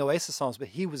playing Oasis songs, but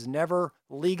he was never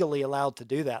legally allowed to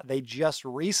do that. They just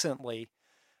recently,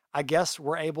 I guess,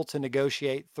 were able to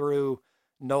negotiate through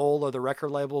Noel or the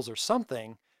record labels or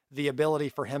something, the ability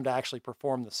for him to actually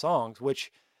perform the songs,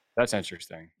 which That's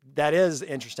interesting. that is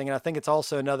interesting. And I think it's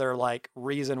also another like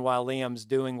reason why Liam's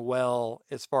doing well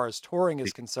as far as touring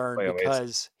is concerned, Play Oasis.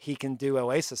 because he can do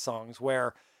Oasis songs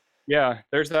where, Yeah,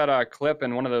 there's that clip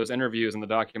in one of those interviews in the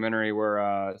documentary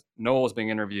where Noel is being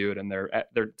interviewed, and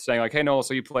they're saying like, "Hey Noel,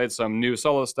 so you played some new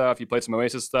solo stuff, you played some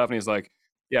Oasis stuff," and he's like,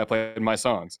 "Yeah, I played my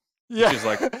songs." which Yeah. is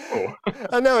like, oh,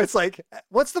 I know. It's like,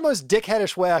 what's the most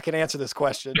dickheadish way I can answer this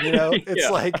question? You know, it's yeah,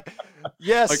 like, like,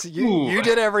 yes, ooh, you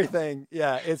did everything.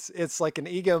 Yeah, it's like an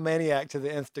egomaniac to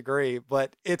the nth degree,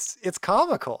 but it's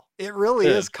comical. It really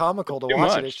it is is. comical It's to too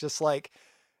watch it. It's much. just like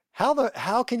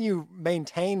how can you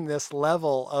maintain this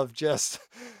level of just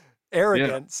Yeah.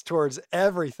 arrogance towards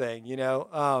everything, you know?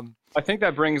 I think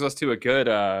that brings us to a good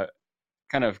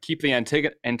kind of keep the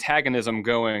antagonism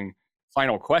going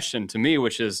final question to me,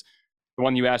 which is the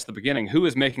one you asked at the beginning: who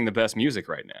is making the best music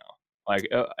right now? Like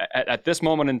at this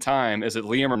moment in time, is it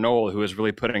Liam or Noel who is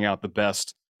really putting out the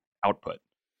best output?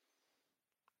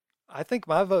 I think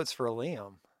my vote's for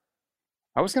Liam.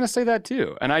 I was going to say that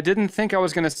too. And I didn't think I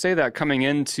was going to say that coming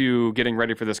into getting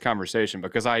ready for this conversation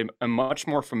because I am much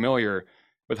more familiar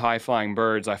with High Flying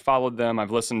Birds. I followed them,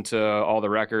 I've listened to all the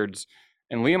records.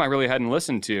 And Liam, I really hadn't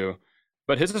listened to,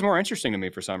 but his is more interesting to me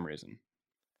for some reason.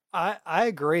 I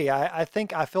agree. I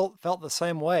think I felt the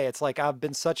same way. It's like I've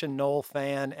been such a Noel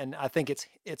fan, and I think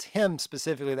it's him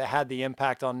specifically that had the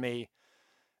impact on me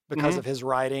because Hmm. of his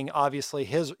writing. Obviously,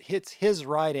 it's his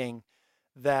writing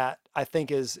that I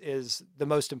think is the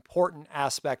most important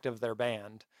aspect of their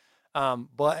band.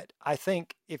 But I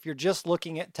think if you're just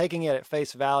looking at taking it at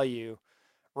face value,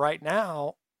 right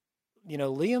now, you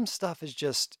know, Liam's stuff is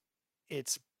just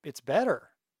it's better.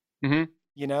 Hmm.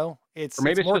 You know, Or it's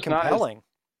maybe it's more just not as, compelling.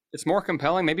 it's more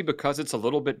compelling, maybe because it's a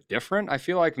little bit different. I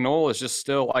feel like Noel is just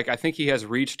still, like, I think he has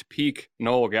reached peak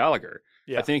Noel Gallagher.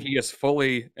 I Yeah. think he has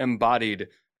fully embodied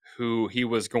who he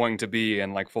was going to be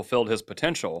and like fulfilled his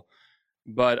potential.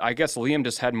 But I guess Liam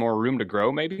just had more room to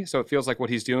grow, maybe. So it feels like what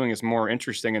he's doing is more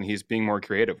interesting and he's being more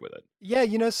creative with it. Yeah,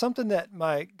 you know, something that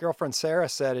my girlfriend Sarah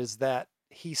said is that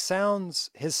his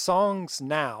songs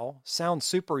now sound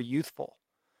super youthful.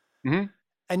 Hmm.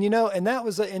 And you know, and that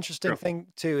was an interesting True. thing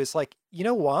too. It's like, you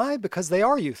know why? Because they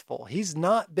are youthful. He's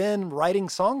not been writing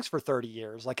songs for 30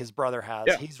 years like his brother has.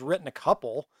 Yeah. He's written a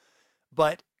couple,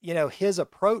 but you know, his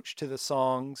approach to the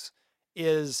songs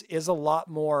is a lot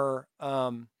more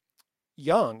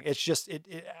young. It's just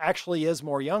it actually is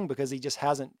more young because he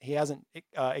hasn't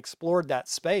explored that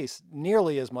space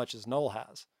nearly as much as Noel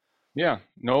has. Yeah.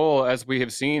 Noel, as we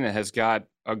have seen, has got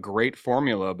a great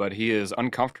formula, but he is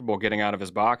uncomfortable getting out of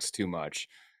his box too much.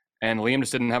 And Liam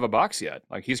just didn't have a box yet.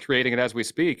 Like he's creating it as we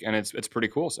speak, and it's pretty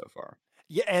cool so far.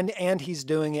 Yeah, and he's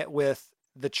doing it with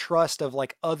the trust of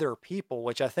like other people,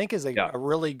 which I think is Yeah. a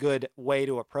really good way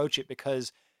to approach it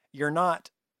because you're not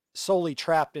solely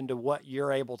trapped into what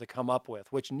you're able to come up with,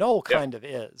 which Noel Yeah. kind of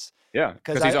is. Yeah.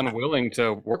 Because Because he's unwilling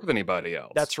to work with anybody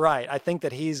else. that's right. I think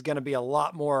that he's going to be a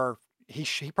lot more.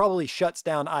 He probably shuts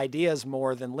down ideas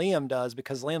more than Liam does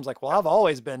because Liam's like, well, I've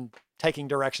always been taking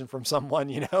direction from someone,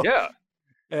 you know, Yeah.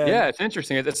 and Yeah, it's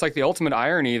interesting. It's like the ultimate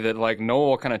irony that like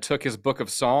Noel kind of took his book of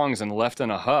songs and left in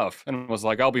a huff and was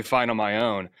like, "I'll be fine on my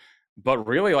own." But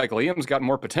really, like Liam's got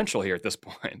more potential here at this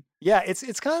point. yeah,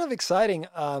 it's kind of exciting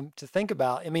to think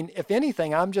about. I mean, if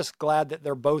anything, I'm just glad that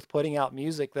they're both putting out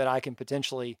music that I can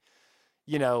potentially,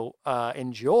 you know,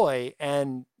 enjoy.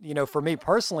 And you know, for me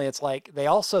personally, it's like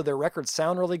their records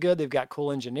sound really good. They've got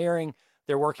cool engineering.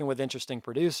 They're working with interesting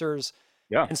producers.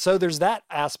 Yeah, And so there's that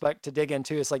aspect to dig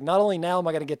into. It's like not only now am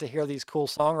I going to get to hear these cool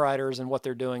songwriters and what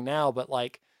they're doing now, but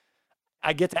like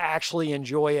I get to actually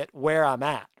enjoy it where I'm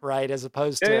at, right? As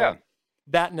opposed yeah, to yeah.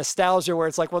 that nostalgia where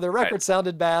it's like, well, the Right. record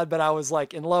sounded bad, but I was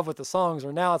like in love with the songs.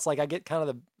 Or now it's like I get kind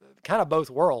of both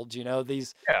worlds, you know,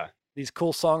 Yeah, these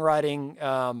cool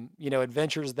songwriting, you know,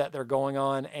 adventures that they're going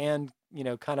on, and you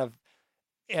know, kind of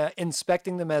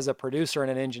inspecting them as a producer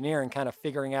and an engineer, and kind of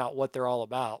figuring out what they're all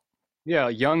about. yeah.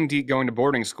 Young Deke going to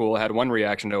boarding school had one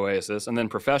reaction to Oasis, and then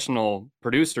professional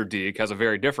producer Deke has a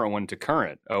very different one to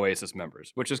current Oasis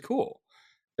members, which is cool.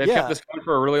 They've kept Yeah, this going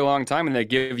for a really long time, and they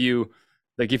give you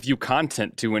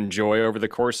content to enjoy over the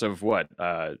course of what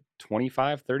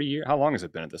 25, 30 years. How long has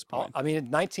it been at this point? I mean, in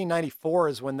 1994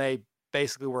 is when they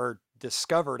basically were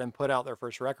discovered and put out their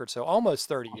first record. So almost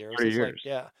 30 years. 30 It's like, years.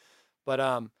 yeah. But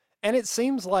and it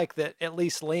seems like that at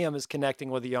least Liam is connecting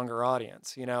with a younger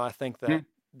audience. You know, I think that Hmm.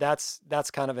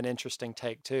 that's kind of an interesting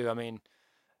take too. I mean,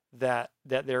 that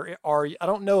there are I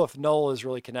don't know if Noel is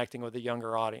really connecting with a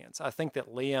younger audience. I think that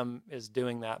Liam is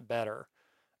doing that better.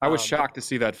 I was Um, shocked to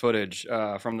see that footage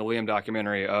from the Liam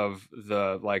documentary of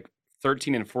the like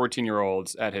 13 and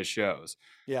 14-year-olds at his shows.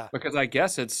 yeah, Because I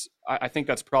guess I think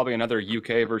that's probably another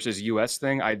UK versus US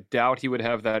thing. I doubt he would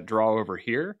have that draw over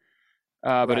here.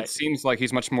 But it right. seems like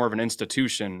he's much more of an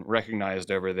institution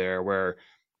recognized over there where,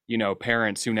 you know,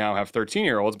 parents who now have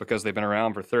 13-year-olds because they've been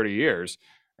around for 30 years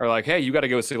are like, "Hey, you got to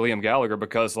go see Liam Gallagher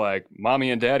because like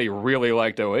mommy and daddy really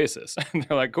liked Oasis." And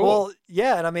they're like, "Cool." Well,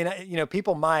 yeah, and I mean, you know,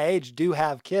 people my age do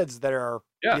have kids that are,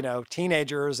 you Yeah. know,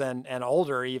 teenagers and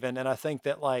older even, and I think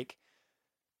that like,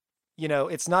 you know,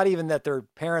 it's not even that their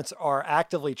parents are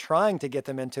actively trying to get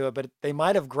them into it, but they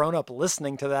might have grown up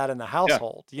listening to that in the Yeah.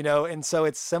 household, you know, and so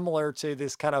it's similar to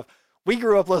this kind of we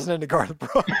grew up listening to Garth I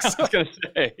Brooks. was gonna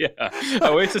say, yeah.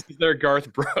 Oasis is their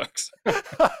Garth Brooks.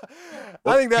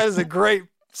 I think that is a great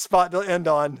spot to end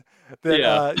on. That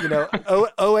Yeah. you know,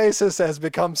 Oasis has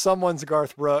become someone's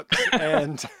Garth Brooks,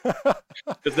 and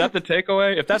Is that the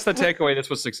takeaway? If that's the takeaway, this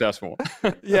was successful.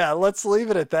 yeah, let's leave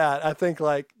it at that. I think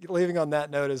like leaving on that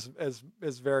note is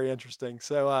very interesting.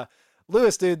 So,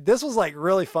 Lewis, dude, this was like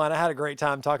really fun. I had a great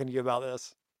time talking to you about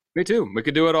this. Me too. We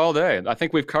could do it all day. I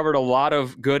think we've covered a lot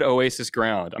of good Oasis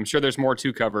ground. I'm sure there's more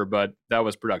to cover, but that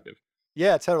was productive.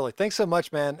 Yeah, totally. Thanks so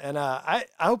much, man. And I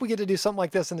hope we get to do something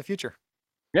like this in the future.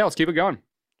 Yeah, let's keep it going.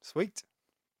 Sweet.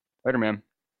 Later, man.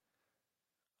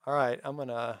 All right, I'm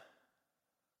gonna